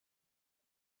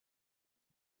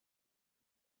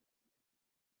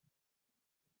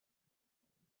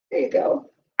 There you go.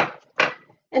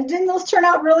 And didn't those turn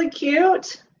out really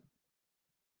cute?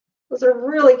 Those are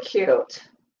really cute.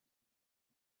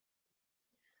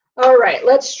 All right,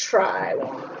 let's try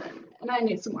one. And I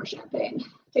need some more champagne.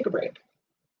 Take a break.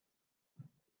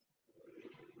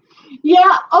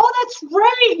 Yeah, oh, that's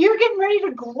right. You're getting ready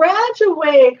to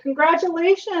graduate.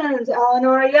 Congratulations,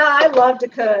 Eleanor. Yeah, I love to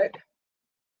cook.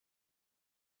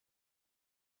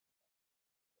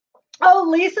 Oh,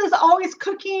 Lisa's Always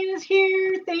Cooking is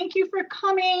here. Thank you for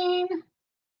coming.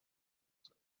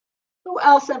 Who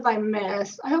else have I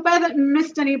missed? I hope I haven't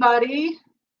missed anybody.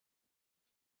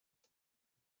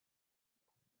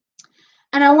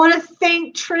 And I want to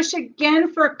thank Trish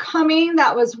again for coming.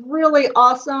 That was really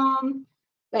awesome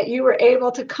that you were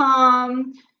able to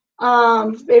come.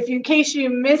 If in case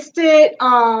you missed it,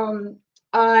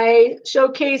 I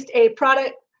showcased a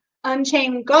product,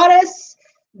 Unchained Goddess,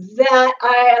 that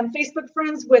I am Facebook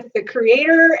friends with the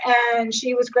creator, and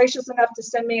she was gracious enough to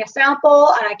send me a sample,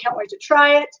 and I can't wait to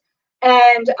try it.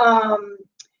 And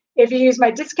if you use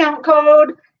my discount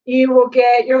code, you will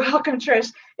get, you're welcome,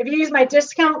 Trish. If you use my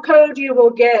discount code, you will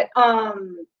get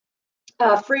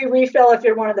a free refill if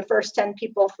you're one of the first 10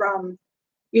 people from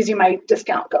using my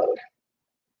discount code.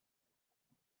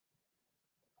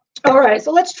 All right,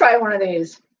 so let's try one of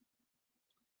these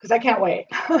because I can't wait.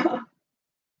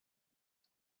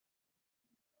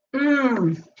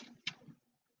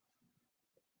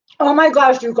 Oh my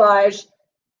gosh, you guys,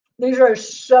 these are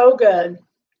so good.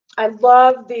 I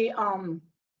love the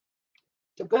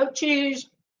goat cheese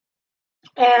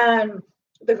and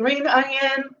the green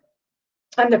onion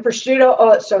and the prosciutto.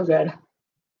 Oh, it's so good.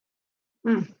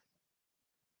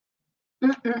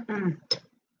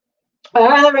 I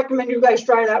highly recommend you guys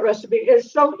try that recipe.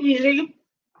 It's so easy.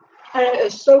 And it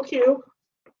is so cute.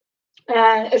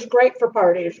 And it's great for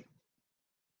parties.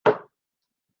 All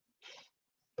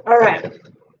right.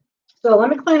 So let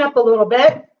me clean up a little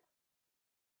bit.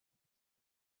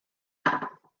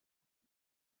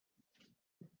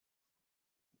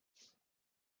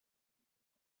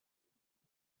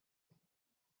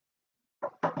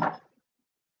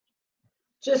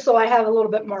 Just so I have a little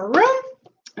bit more room.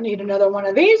 I need another one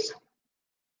of these.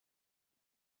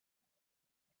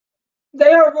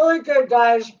 They are really good,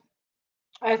 guys.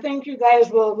 I think you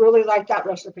guys will really like that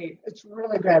recipe. It's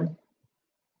really good.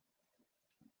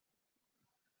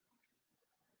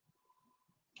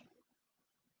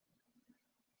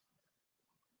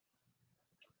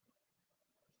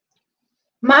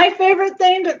 My favorite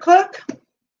thing to cook,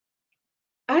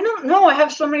 I don't know. I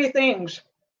have so many things.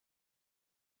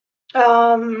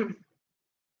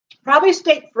 Probably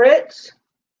steak frites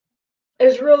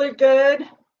is really good.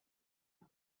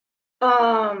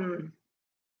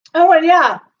 Oh, and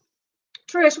yeah,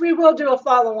 Trish, we will do a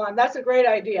follow-on. That's a great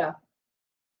idea.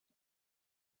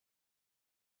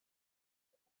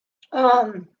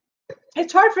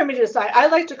 It's hard for me to decide. I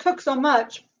like to cook so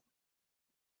much.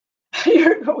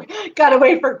 You gotta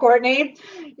wait for Courtney.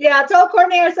 Yeah, tell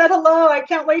Courtney I said hello. I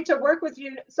can't wait to work with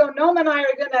you. So Noam and I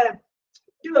are gonna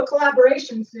do a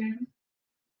collaboration soon.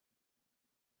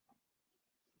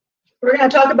 We're gonna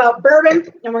talk about bourbon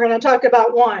and we're gonna talk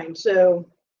about wine. So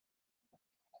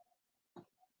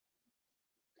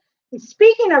and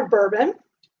speaking of bourbon,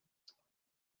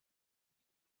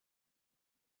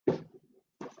 for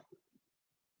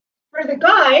the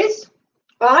guys,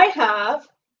 I have,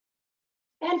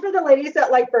 and for the ladies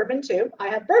that like bourbon too, I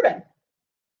have bourbon.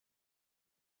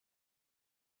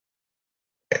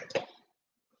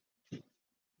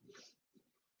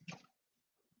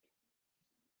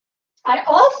 I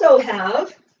also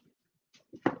have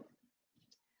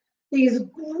these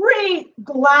great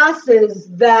glasses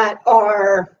that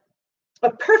are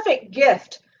a perfect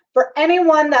gift for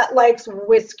anyone that likes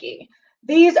whiskey.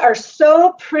 These are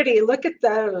so pretty. Look at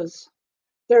those.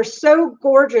 They're so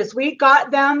gorgeous. We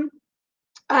got them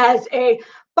as a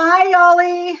bye,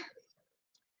 Ollie.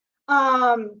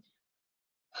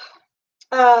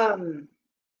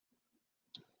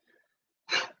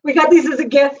 We got these as a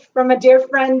gift from a dear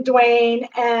friend, Dwayne,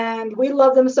 and we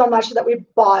love them so much that we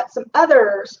bought some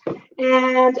others.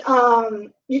 And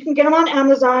you can get them on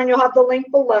Amazon. You'll have the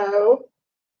link below.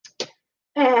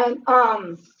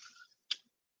 And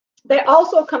they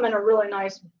also come in a really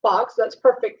nice box that's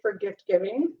perfect for gift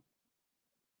giving.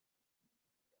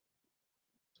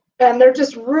 And they're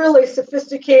just really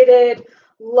sophisticated,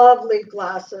 lovely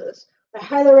glasses. I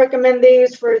highly recommend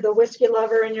these for the whiskey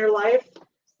lover in your life.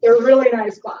 They're really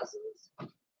nice glasses.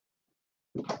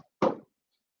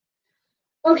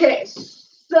 Okay,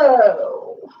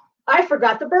 so I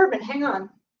forgot the bourbon. Hang on.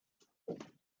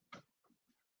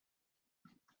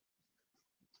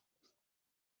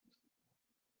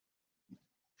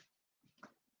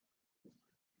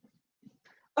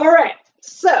 All right,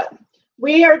 so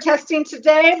we are testing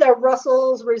today the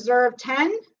Russell's Reserve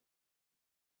 10.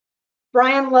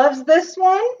 Brian loves this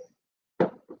one.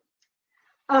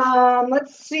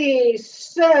 Let's see.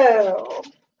 So,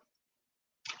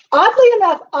 oddly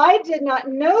enough, I did not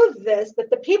know this, but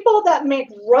the people that make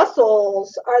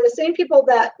Russell's are the same people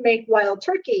that make Wild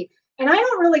Turkey. And I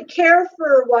don't really care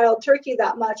for Wild Turkey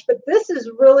that much, but this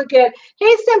is really good.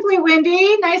 Hey, Simply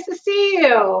Wendy, nice to see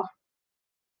you.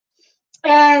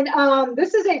 And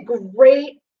this is a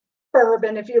great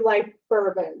bourbon if you like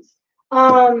bourbons.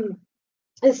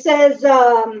 It says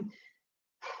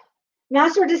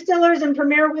master distillers and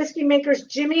premier whiskey makers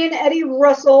Jimmy and Eddie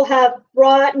Russell have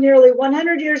brought nearly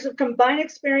 100 years of combined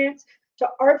experience to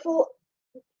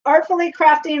artfully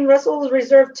crafting Russell's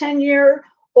Reserve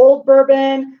 10-year-old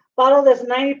bourbon. Bottled as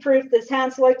 90 proof, this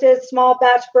hand-selected small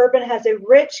batch bourbon has a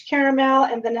rich caramel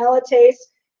and vanilla taste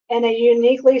and a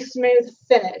uniquely smooth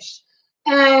finish.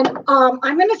 And I'm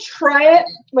going to try it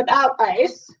without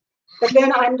ice, but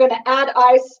then I'm going to add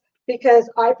ice because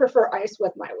I prefer ice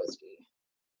with my whiskey.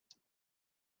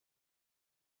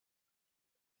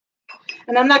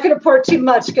 And I'm not going to pour too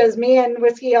much because me and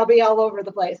whiskey, I'll be all over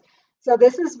the place. So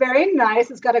this is very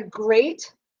nice. It's got a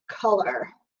great color.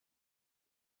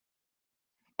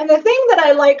 And the thing that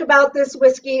I like about this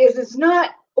whiskey is it's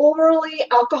not overly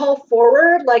alcohol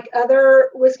forward like other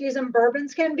whiskeys and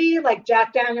bourbons can be, like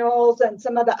Jack Daniels and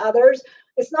some of the others.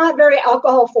 It's not very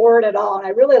alcohol forward at all, and I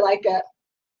really like it.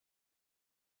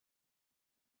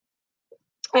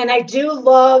 And I do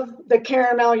love the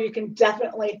caramel. You can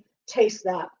definitely taste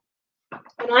that.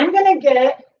 And I'm going to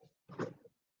get,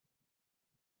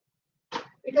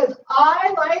 because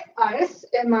I like ice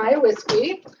in my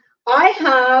whiskey, I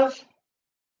have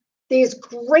these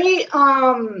great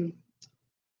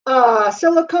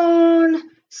silicone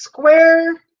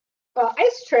square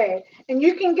ice tray, and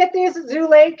you can get these at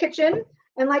Zulay Kitchen.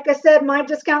 And like I said, my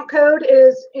discount code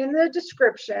is in the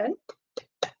description.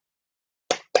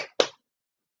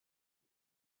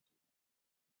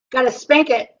 Got to spank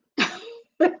it.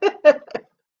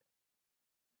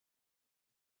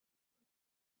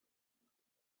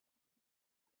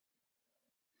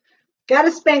 Got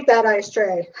to spank that ice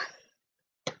tray.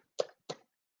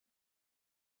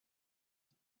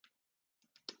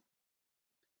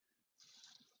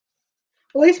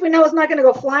 At least we know it's not going to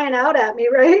go flying out at me,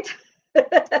 right?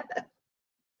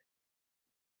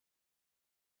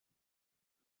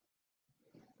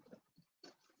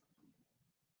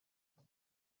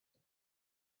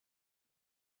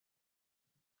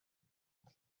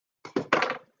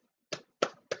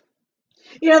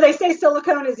 You know, they say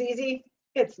silicone is easy.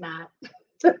 It's not.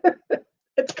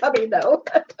 It's coming though.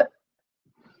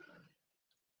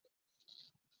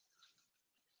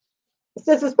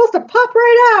 This is supposed to pop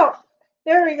right out.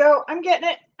 There we go. I'm getting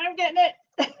it. I'm getting it.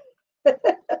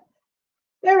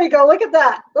 There we go. Look at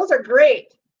that. Those are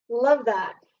great. Love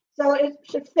that. So it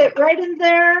should fit right in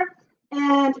there,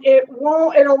 and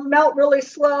it'll melt really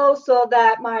slow so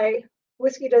that my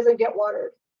whiskey doesn't get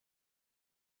watered.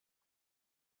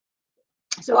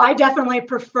 So I definitely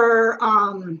prefer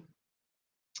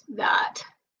that.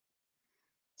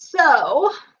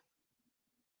 So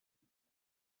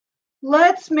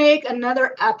let's make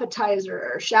another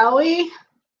appetizer, shall we?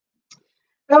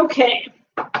 Okay.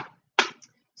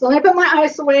 So let me put my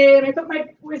ice away. Let me put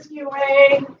my whiskey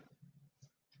away.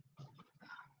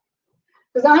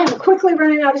 Because I am quickly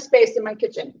running out of space in my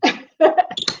kitchen.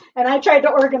 And I tried to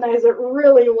organize it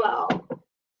really well.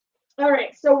 All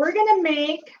right, so we're going to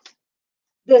make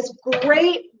this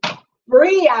great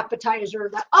brie appetizer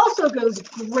that also goes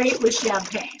great with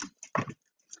champagne.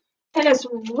 And it's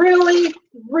really,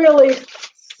 really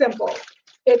simple.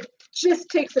 It just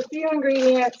takes a few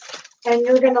ingredients and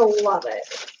you're going to love it.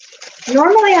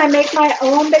 Normally I make my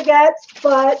own baguettes,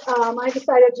 but I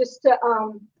decided just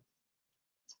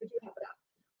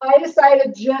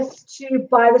to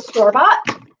buy the store-bought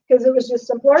because it was just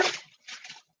simpler.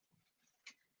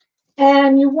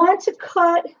 And you want to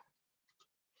cut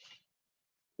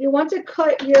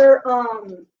your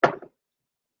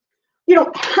you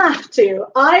don't have to.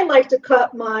 I like to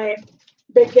cut my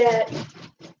baguette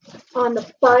on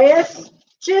the bias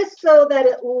just so that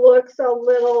it looks a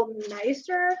little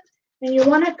nicer. And you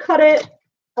want to cut it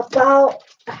about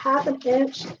a ½ an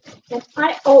inch. And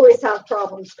I always have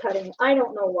problems cutting. I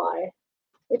don't know why.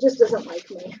 It just doesn't like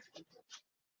me.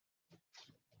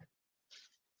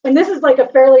 And this is like a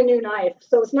fairly new knife.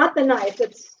 So it's not the knife,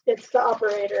 it's the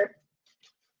operator.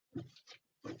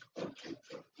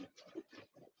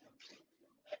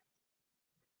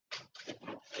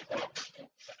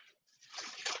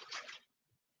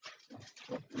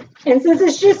 And since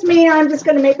it's just me, I'm just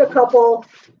going to make a couple.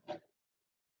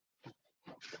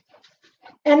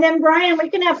 And then, Brian, we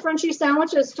can have Frenchy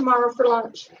sandwiches tomorrow for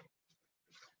lunch.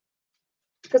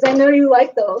 Because I know you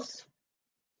like those.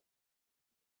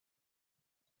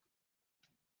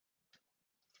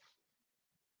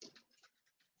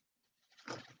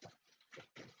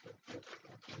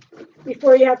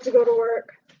 Before you have to go to work.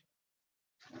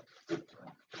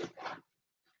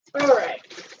 All right,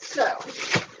 so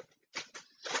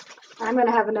I'm going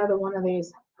to have another one of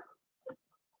these.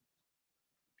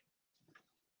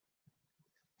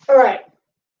 All right.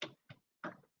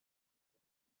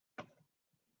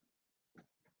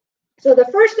 So the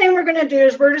first thing we're going to do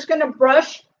is we're just going to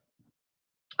brush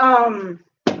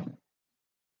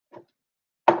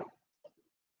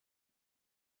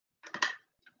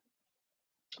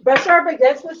brush our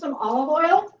baguettes with some olive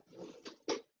oil.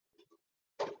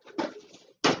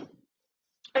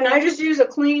 And I just use a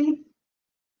clean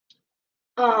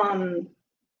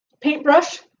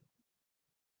paintbrush.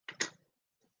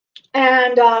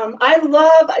 And I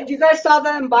love, you guys saw the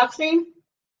unboxing.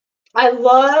 I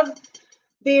love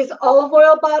these olive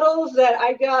oil bottles that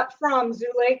I got from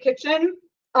Zulay Kitchen.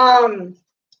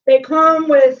 They come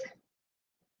with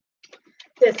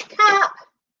this cap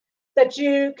that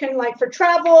you can, like, for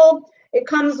travel. It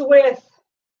comes with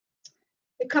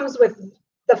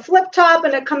the flip top,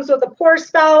 and it comes with a pour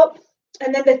spout.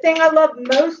 And then the thing I love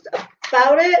most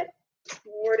about it,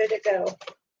 where did it go?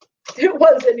 It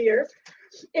was in here.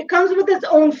 It comes with its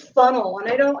own funnel,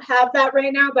 and I don't have that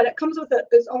right now, but it comes with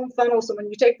its own funnel. So when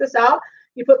you take this out,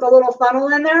 you put the little funnel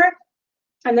in there,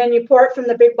 and then you pour it from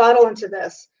the big bottle into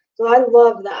this. So I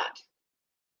love that.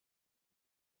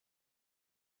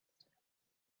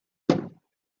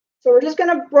 So we're just going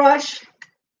to brush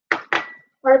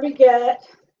our baguette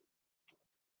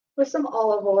with some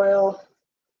olive oil.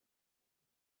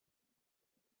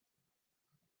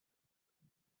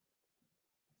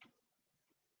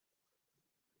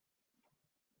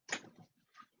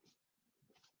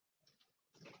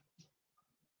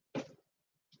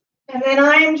 And then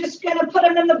I'm just going to put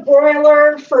them in the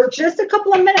broiler for just a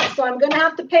couple of minutes. So I'm going to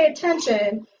have to pay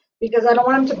attention because I don't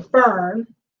want them to burn.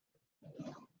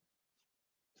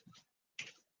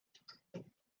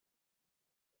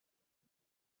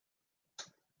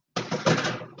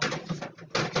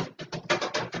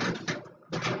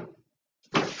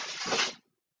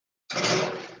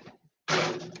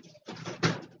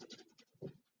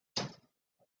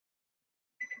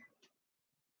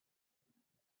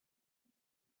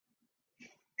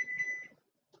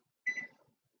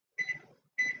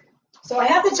 So I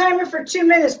have the timer for 2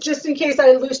 minutes just in case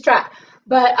I lose track,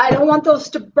 but I don't want those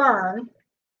to burn.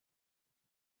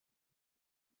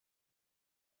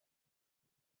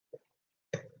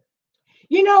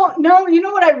 You know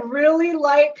what I really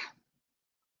like?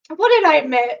 What did I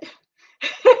admit?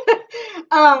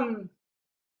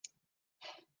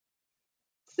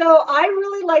 So I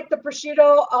really like the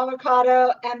prosciutto,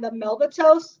 avocado, and the Melba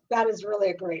toast. That is really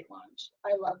a great lunch.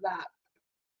 I love that.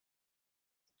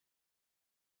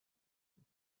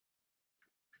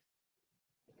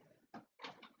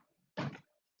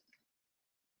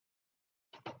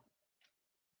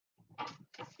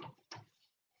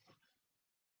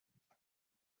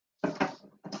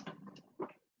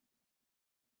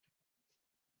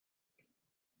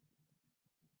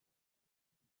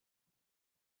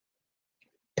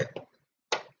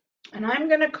 And I'm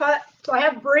going to cut, so I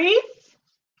have brie.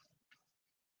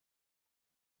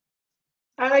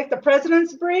 I like the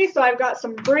President's brie, so I've got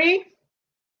some brie.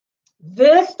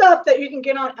 This stuff that you can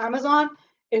get on Amazon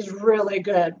is really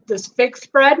good. This fig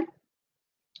spread,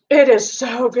 it is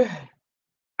so good.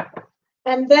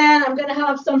 And then I'm going to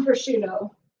have some prosciutto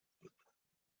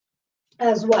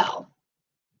as well.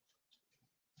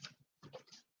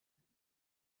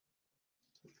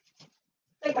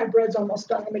 I think my bread's almost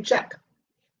done. Let me check.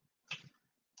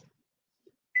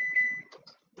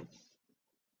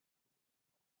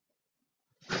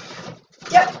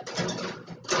 Yep.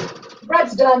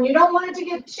 Bread's done. You don't want it to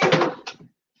get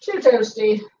too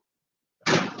toasty.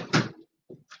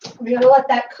 We're going to let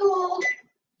that cool.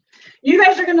 You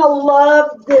guys are going to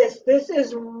love this. This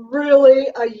is really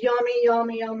a yummy,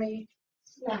 yummy, yummy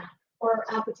snack or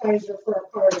appetizer for a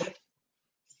party.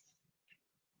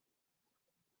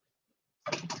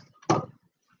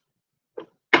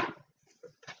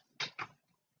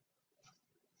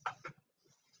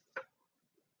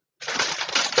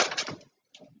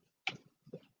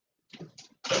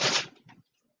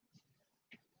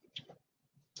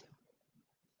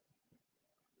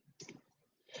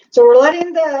 So we're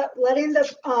letting the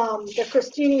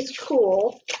crostinis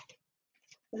cool,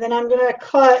 and then I'm going to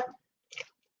cut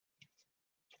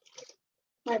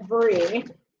my brie.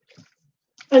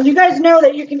 And you guys know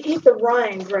that you can eat the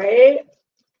rind, right?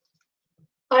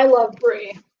 I love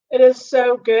brie. It is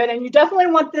so good, and you definitely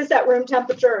want this at room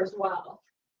temperature as well.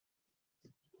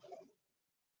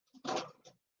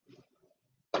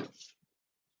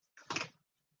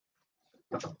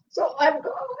 So I've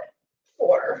got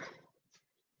 4.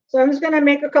 So I'm just going to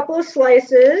make a couple of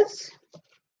slices.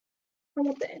 I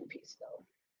want the end piece though.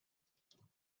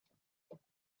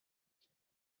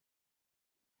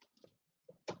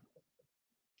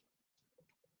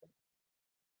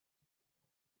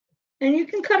 And you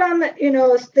can cut on the,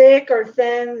 as thick or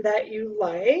thin that you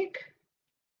like.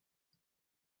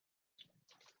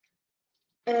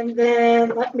 And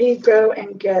then let me go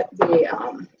and get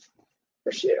the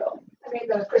prosciutto.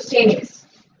 The crostinis.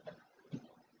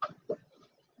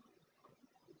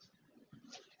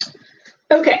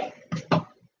 Okay.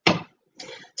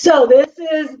 So this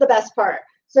is the best part.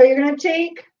 So you're going to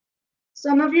take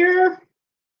some of your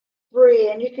brie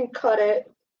and you can cut it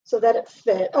so that it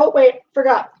fits. Oh, wait,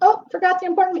 forgot. Oh, forgot the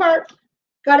important part.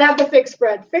 Got to have the fig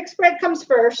spread. Fig spread comes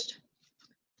first.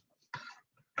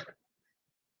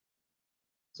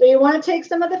 So you want to take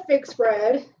some of the fig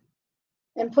spread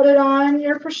and put it on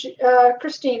your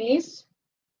crostinis.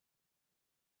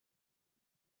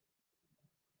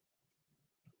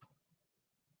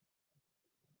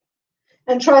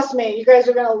 And trust me, you guys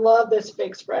are going to love this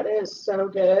fig spread. It is so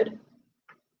good.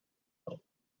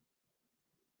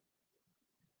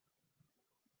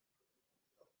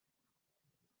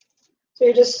 So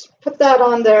you just put that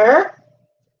on there.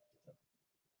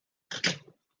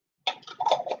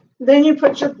 Then you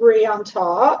put your brie on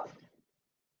top. .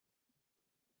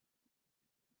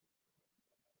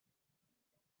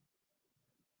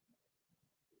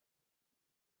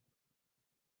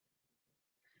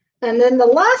 And then the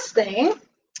last thing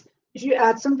is you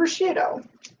add some prosciutto.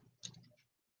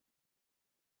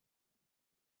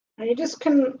 And you just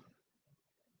can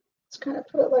just kind of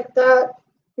put it like that.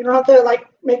 You don't have to like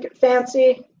make it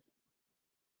fancy.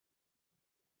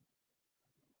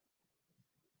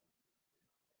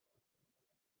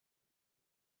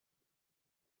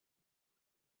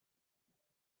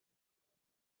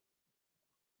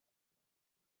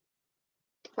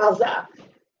 How's that?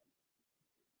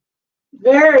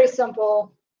 Very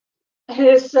simple. It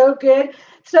is so good.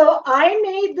 So I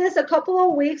made this a couple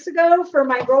of weeks ago for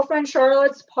my girlfriend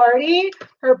Charlotte's party,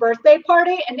 her birthday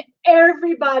party, and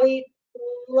everybody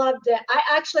loved it. I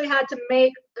actually had to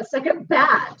make a second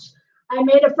batch. I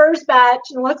made a first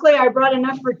batch, and luckily I brought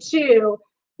enough for two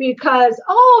because,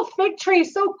 oh, fig tree,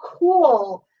 so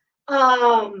cool.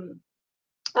 I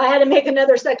had to make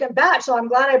another second batch, so I'm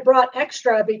glad I brought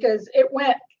extra because it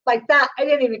went like that. I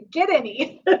didn't even get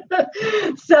any.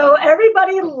 So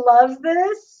everybody loves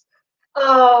this.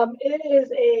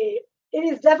 It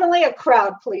is definitely a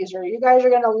crowd pleaser. You guys are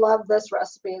going to love this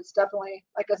recipe. It's definitely,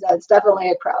 like I said, it's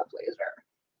definitely a crowd pleaser.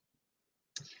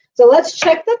 So let's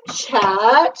check the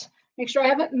chat. Make sure I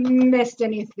haven't missed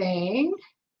anything.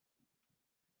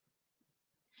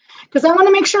 Because I want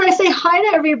to make sure I say hi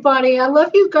to everybody. I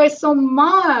love you guys so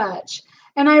much.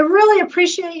 And I really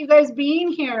appreciate you guys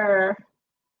being here.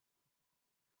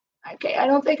 Okay, I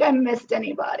don't think I missed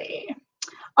anybody.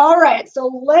 All right, so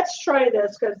let's try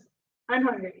this because I'm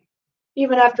hungry.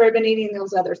 Even after I've been eating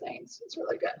those other things. It's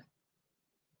really good.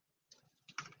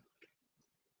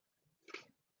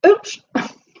 Oops.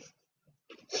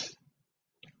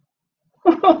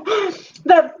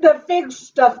 the fig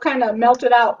stuff kind of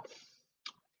melted out.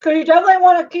 Because you definitely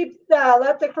want to keep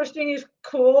let the crostinis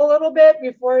cool a little bit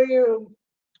before you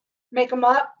make them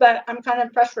up, but I'm kind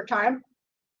of pressed for time.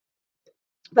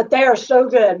 But they are so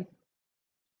good.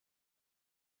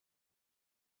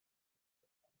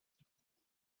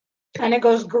 And it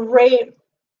goes great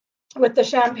with the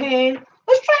champagne.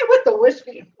 Let's try it with the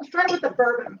whiskey. Let's try it with the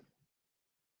bourbon.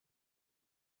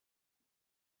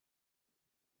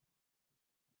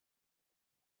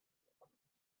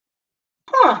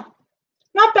 Huh.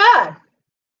 Not bad.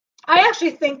 I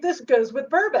actually think this goes with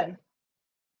bourbon.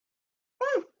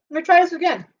 Let me try this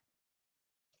again.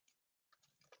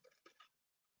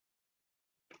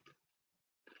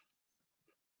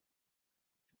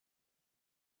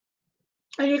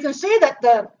 And you can see that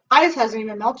the ice hasn't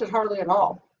even melted hardly at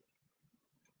all.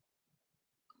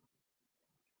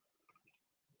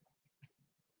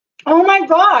 Oh my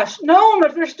gosh. No,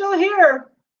 if you're still here,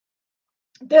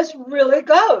 this really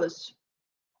goes.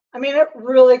 I mean, it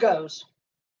really goes.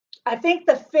 I think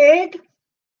the fig,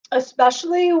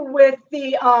 especially with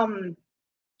the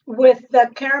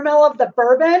caramel of the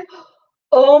bourbon,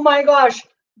 oh my gosh,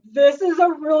 this is a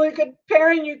really good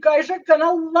pairing. You guys are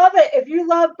gonna love it. If you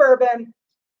love bourbon,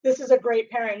 this is a great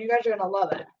pairing. You guys are gonna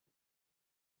love it.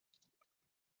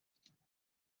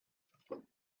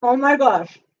 Oh my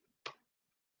gosh.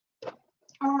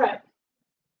 All right.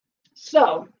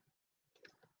 So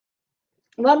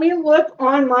let me look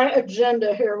on my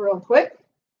agenda here real quick,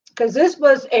 because this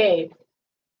was a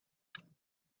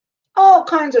all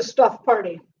kinds of stuff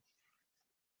party.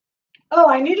 Oh,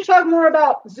 I need to talk more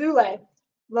about zulay.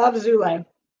 Love zulay.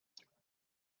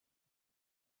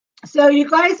 So you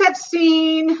guys have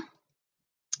seen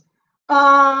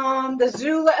the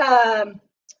zulay,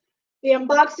 the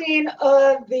unboxing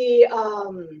of the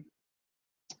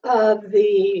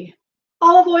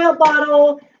olive oil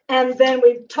bottle, and then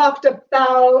we've talked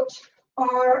about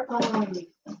our mocha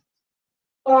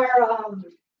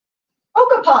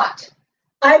pot.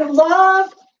 I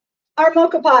love our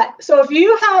mocha pot. So if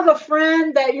you have a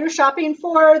friend that you're shopping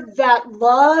for that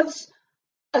loves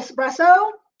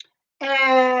espresso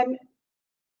and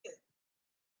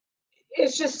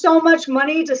it's just so much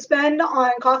money to spend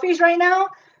on coffees right now,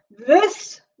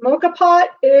 this mocha pot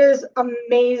is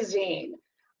amazing.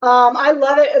 I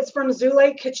love it. It's from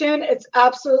Zulay Kitchen. It's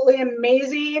absolutely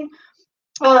amazing.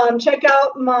 Check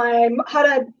out my how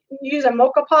to use a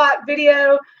mocha pot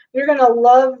video. You're gonna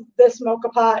love this mocha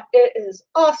pot. It is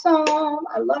awesome.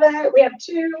 I love it. We have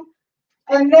two.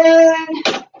 And then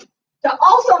to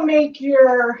also make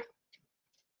your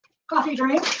coffee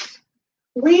drinks,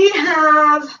 we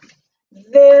have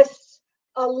this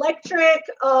electric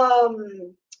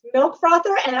milk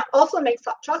frother, and it also makes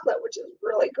hot chocolate, which is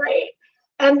really great.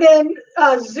 And then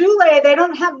Zulay, they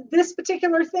don't have this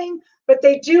particular thing, but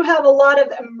they do have a lot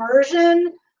of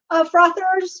immersion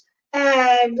frothers.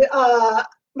 And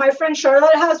my friend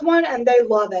Charlotte has one, and they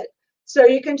love it. So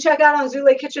you can check out on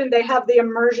Zulay Kitchen. They have the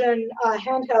immersion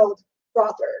handheld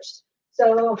frothers.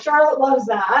 So Charlotte loves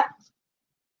that.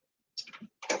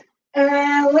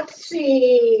 And let's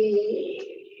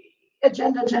see,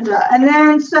 agenda. And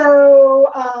then so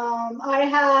I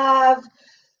have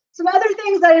some other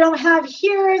things that I don't have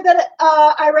here that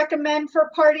I recommend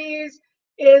for parties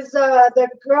is the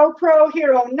GoPro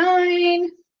Hero 9,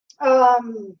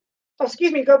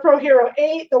 GoPro Hero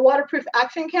 8, the waterproof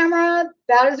action camera.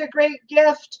 That is a great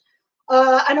gift.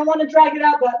 I don't want to drag it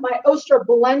out, but my Oster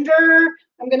blender,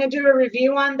 I'm going to do a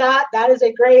review on that. That is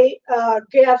a great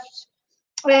gift.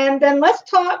 And then let's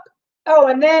talk. Oh,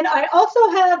 and then I also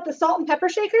have the salt and pepper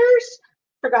shakers.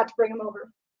 Forgot to bring them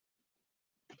over.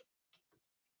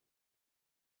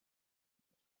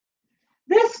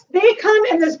 They come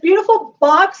in this beautiful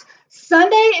box.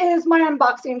 Sunday is my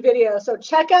unboxing video, so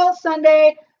check out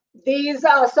Sunday. These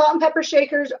salt and pepper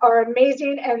shakers are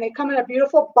amazing, and they come in a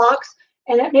beautiful box,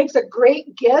 and it makes a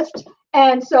great gift.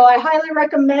 And so I highly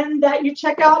recommend that you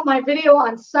check out my video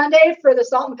on Sunday for the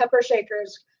salt and pepper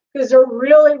shakers, because they're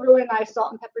really, really nice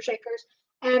salt and pepper shakers.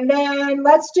 And then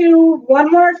let's do one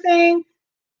more thing.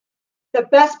 The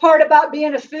best part about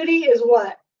being a foodie is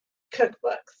what?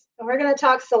 Cookbooks. And we're going to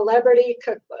talk celebrity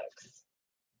cookbooks.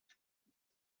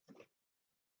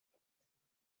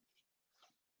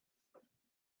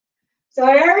 So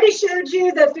I already showed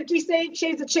you the 50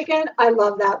 Shades of Chicken. I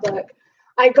love that book.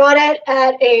 I got it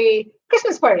at a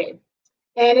Christmas party,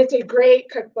 and it's a great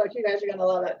cookbook. You guys are going to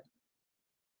love it.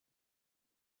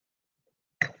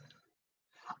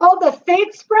 Oh, the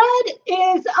Fate spread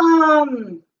is,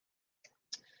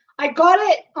 I got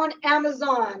it on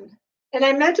Amazon, and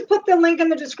I meant to put the link in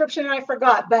the description and I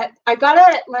forgot, but I got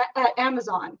it at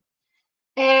Amazon,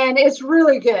 and it's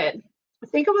really good. I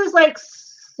think it was like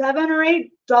 $7 or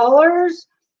 $8,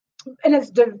 and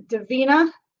it's Davina.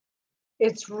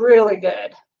 It's really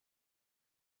good.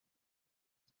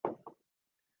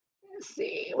 Let's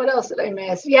see, what else did I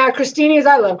miss? Yeah, Christini's.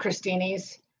 I love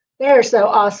Christini's. They're so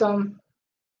awesome.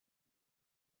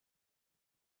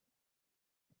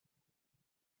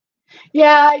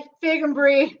 Yeah, Fig and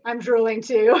Brie, I'm drooling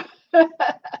too.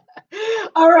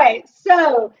 All right,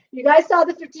 so you guys saw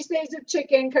the 50 Shades of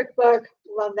Chicken cookbook.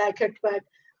 Love that cookbook.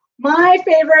 My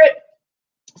favorite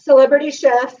celebrity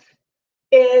chef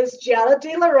is Giada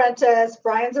De Laurentiis.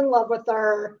 Brian's in love with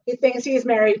her. He thinks he's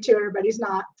married to her, but he's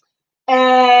not.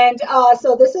 And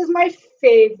so this is my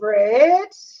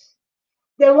favorite.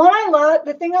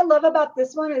 The thing I love about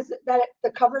this one is that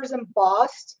the cover is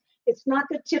embossed. It's not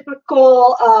the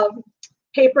typical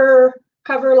paper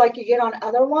cover like you get on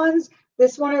other ones.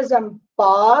 This one is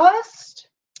embossed,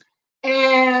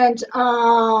 and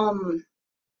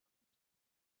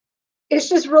it's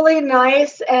just really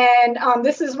nice. And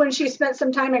this is when she spent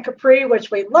some time in Capri, which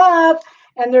we love.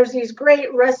 And there's these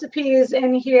great recipes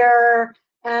in here.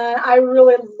 And I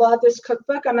really love this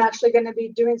cookbook. I'm actually going to be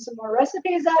doing some more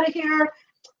recipes out of here.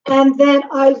 And then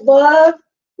I love,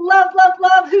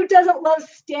 who doesn't love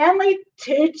Stanley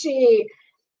Tucci?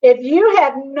 If you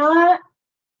have not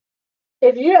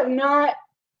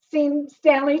seen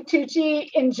Stanley Tucci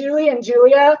in Julie and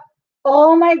Julia,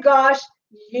 oh my gosh,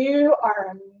 you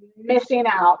are missing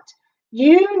out.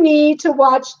 You need to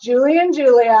watch Julie and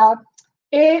Julia.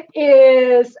 It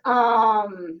is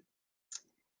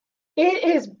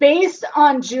based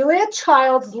on Julia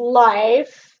Child's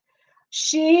life.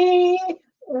 She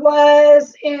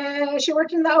worked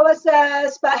in the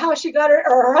OSS, but how she got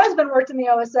her husband worked in the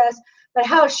OSS, but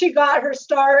how she got her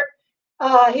start.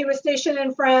 He was stationed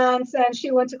in France, and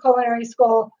she went to culinary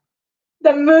school.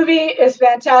 The movie is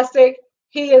fantastic.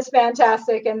 He is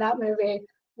fantastic in that movie.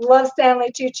 Love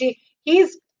Stanley Tucci.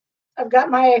 I've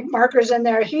got my markers in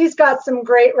there. He's got some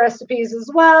great recipes as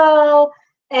well.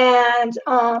 And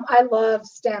I love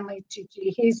Stanley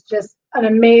Tucci. He's just an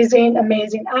amazing,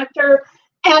 amazing actor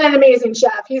and an amazing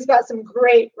chef. He's got some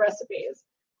great recipes.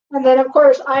 And then, of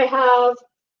course, I have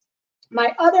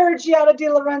my other Giada De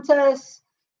Laurentiis.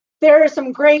 There are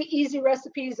some great, easy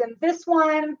recipes in this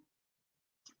one.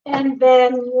 And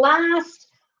then last,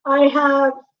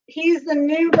 he's the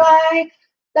new guy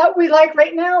that we like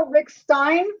right now, Rick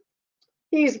Stein.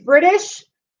 He's British.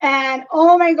 And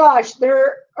oh my gosh,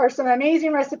 there are some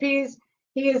amazing recipes.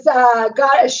 He's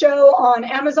got a show on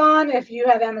Amazon if you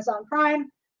have Amazon Prime.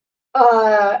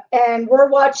 And we're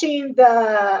watching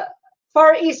the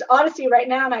Far East Odyssey right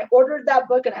now, and I ordered that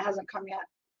book and it hasn't come yet.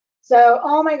 So,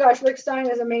 oh my gosh, Rick Stein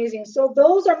is amazing. So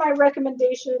those are my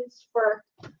recommendations for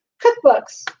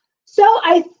cookbooks. So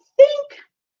I think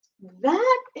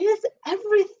that is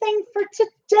everything for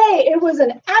today. It was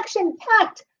an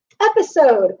action-packed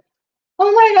episode.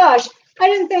 Oh my gosh, I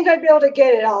didn't think I'd be able to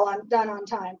get it all done on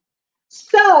time.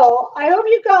 So I hope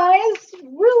you guys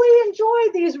really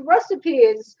enjoy these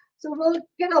recipes. So we'll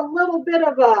get a little bit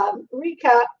of a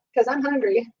recap because I'm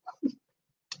hungry.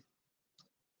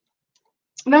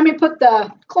 Let me put the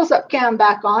close-up cam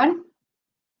back on.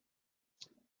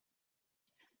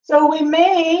 So we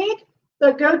made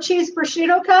the goat cheese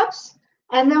prosciutto cups,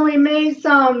 and then we made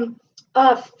some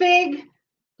fig,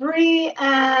 brie,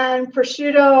 and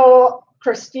prosciutto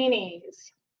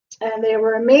crostinis. And they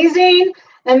were amazing.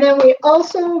 And then we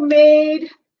also made,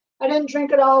 I didn't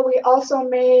drink it all, we also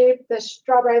made the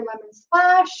strawberry lemon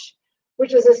splash,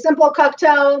 which is a simple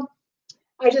cocktail.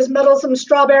 I just muddled some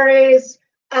strawberries,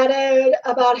 added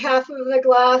about half of the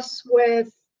glass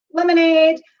with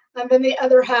lemonade, and then the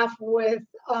other half with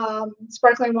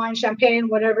sparkling wine, champagne,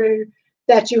 whatever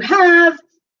that you have.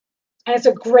 And it's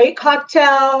a great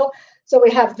cocktail. So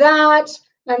we have that.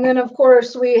 And then, of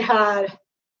course, we had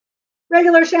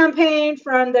regular champagne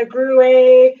from the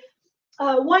Gruet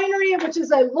winery, which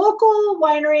is a local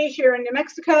winery here in New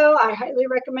Mexico. I highly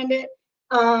recommend it.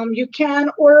 You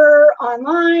can order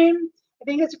online. I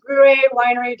think it's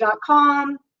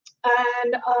gruetwinery.com.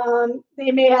 And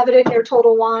they may have it in your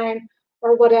Total Wine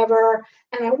or whatever.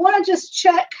 And I want to just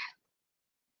check.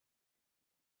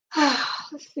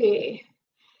 Let's see.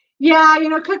 Yeah, you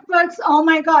know, cookbooks. Oh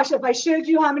my gosh, if I showed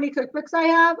you how many cookbooks I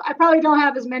have, I probably don't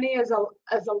have as many as a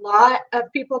lot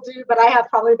of people do, but I have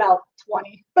probably about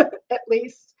 20 at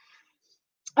least.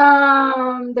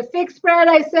 The fig spread,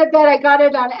 I said that I got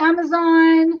it on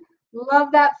Amazon.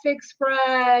 Love that fig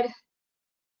spread.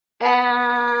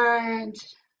 And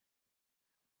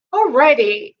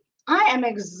alrighty, I am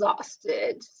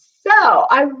exhausted. So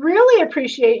I really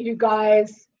appreciate you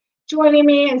guys joining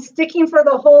me and sticking for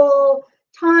the whole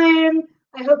time.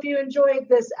 I hope you enjoyed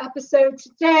this episode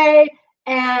today.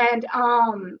 And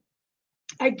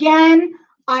again,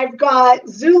 I've got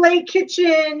Zulay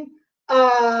Kitchen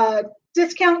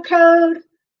discount code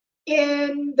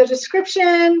in the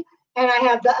description, and I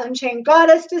have the Unchained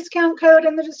Goddess discount code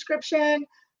in the description.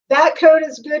 That code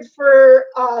is good for,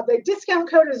 the discount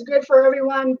code is good for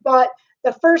everyone, but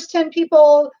the first 10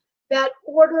 people that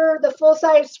order the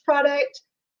full-size product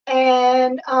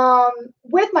and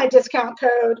with my discount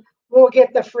code will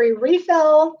get the free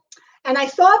refill. And I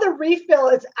saw the refill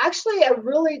is actually a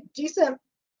really decent,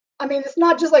 I mean, it's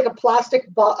not just like a plastic,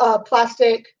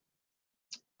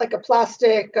 like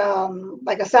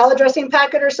a salad dressing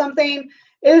packet or something.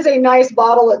 It is a nice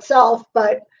bottle itself,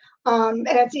 but and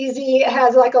it's easy. It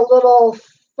has like a little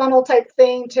funnel type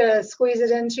thing to squeeze it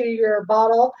into your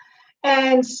bottle.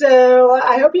 And so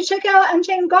I hope you check out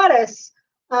Unchained Goddess.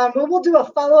 We will do a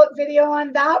follow-up video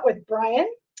on that with Brian,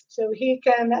 so he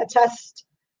can attest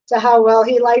to how well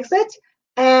he likes it.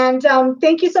 And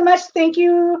thank you so much. Thank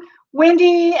you,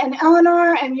 Wendy and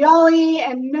Eleanor and Yali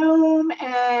and Noam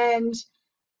and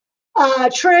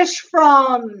Trish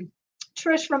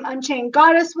from Unchained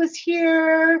Goddess was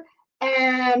here,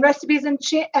 and Recipes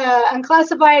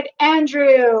Unclassified.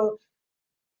 Andrew,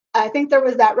 I think there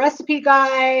was that recipe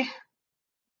guy.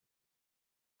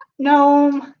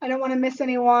 No, I don't want to miss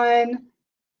anyone.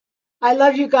 I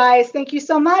love you guys. Thank you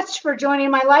so much for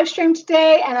joining my live stream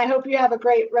today, and I hope you have a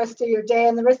great rest of your day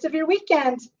and the rest of your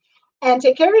weekend. And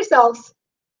take care of yourselves.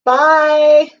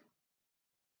 Bye.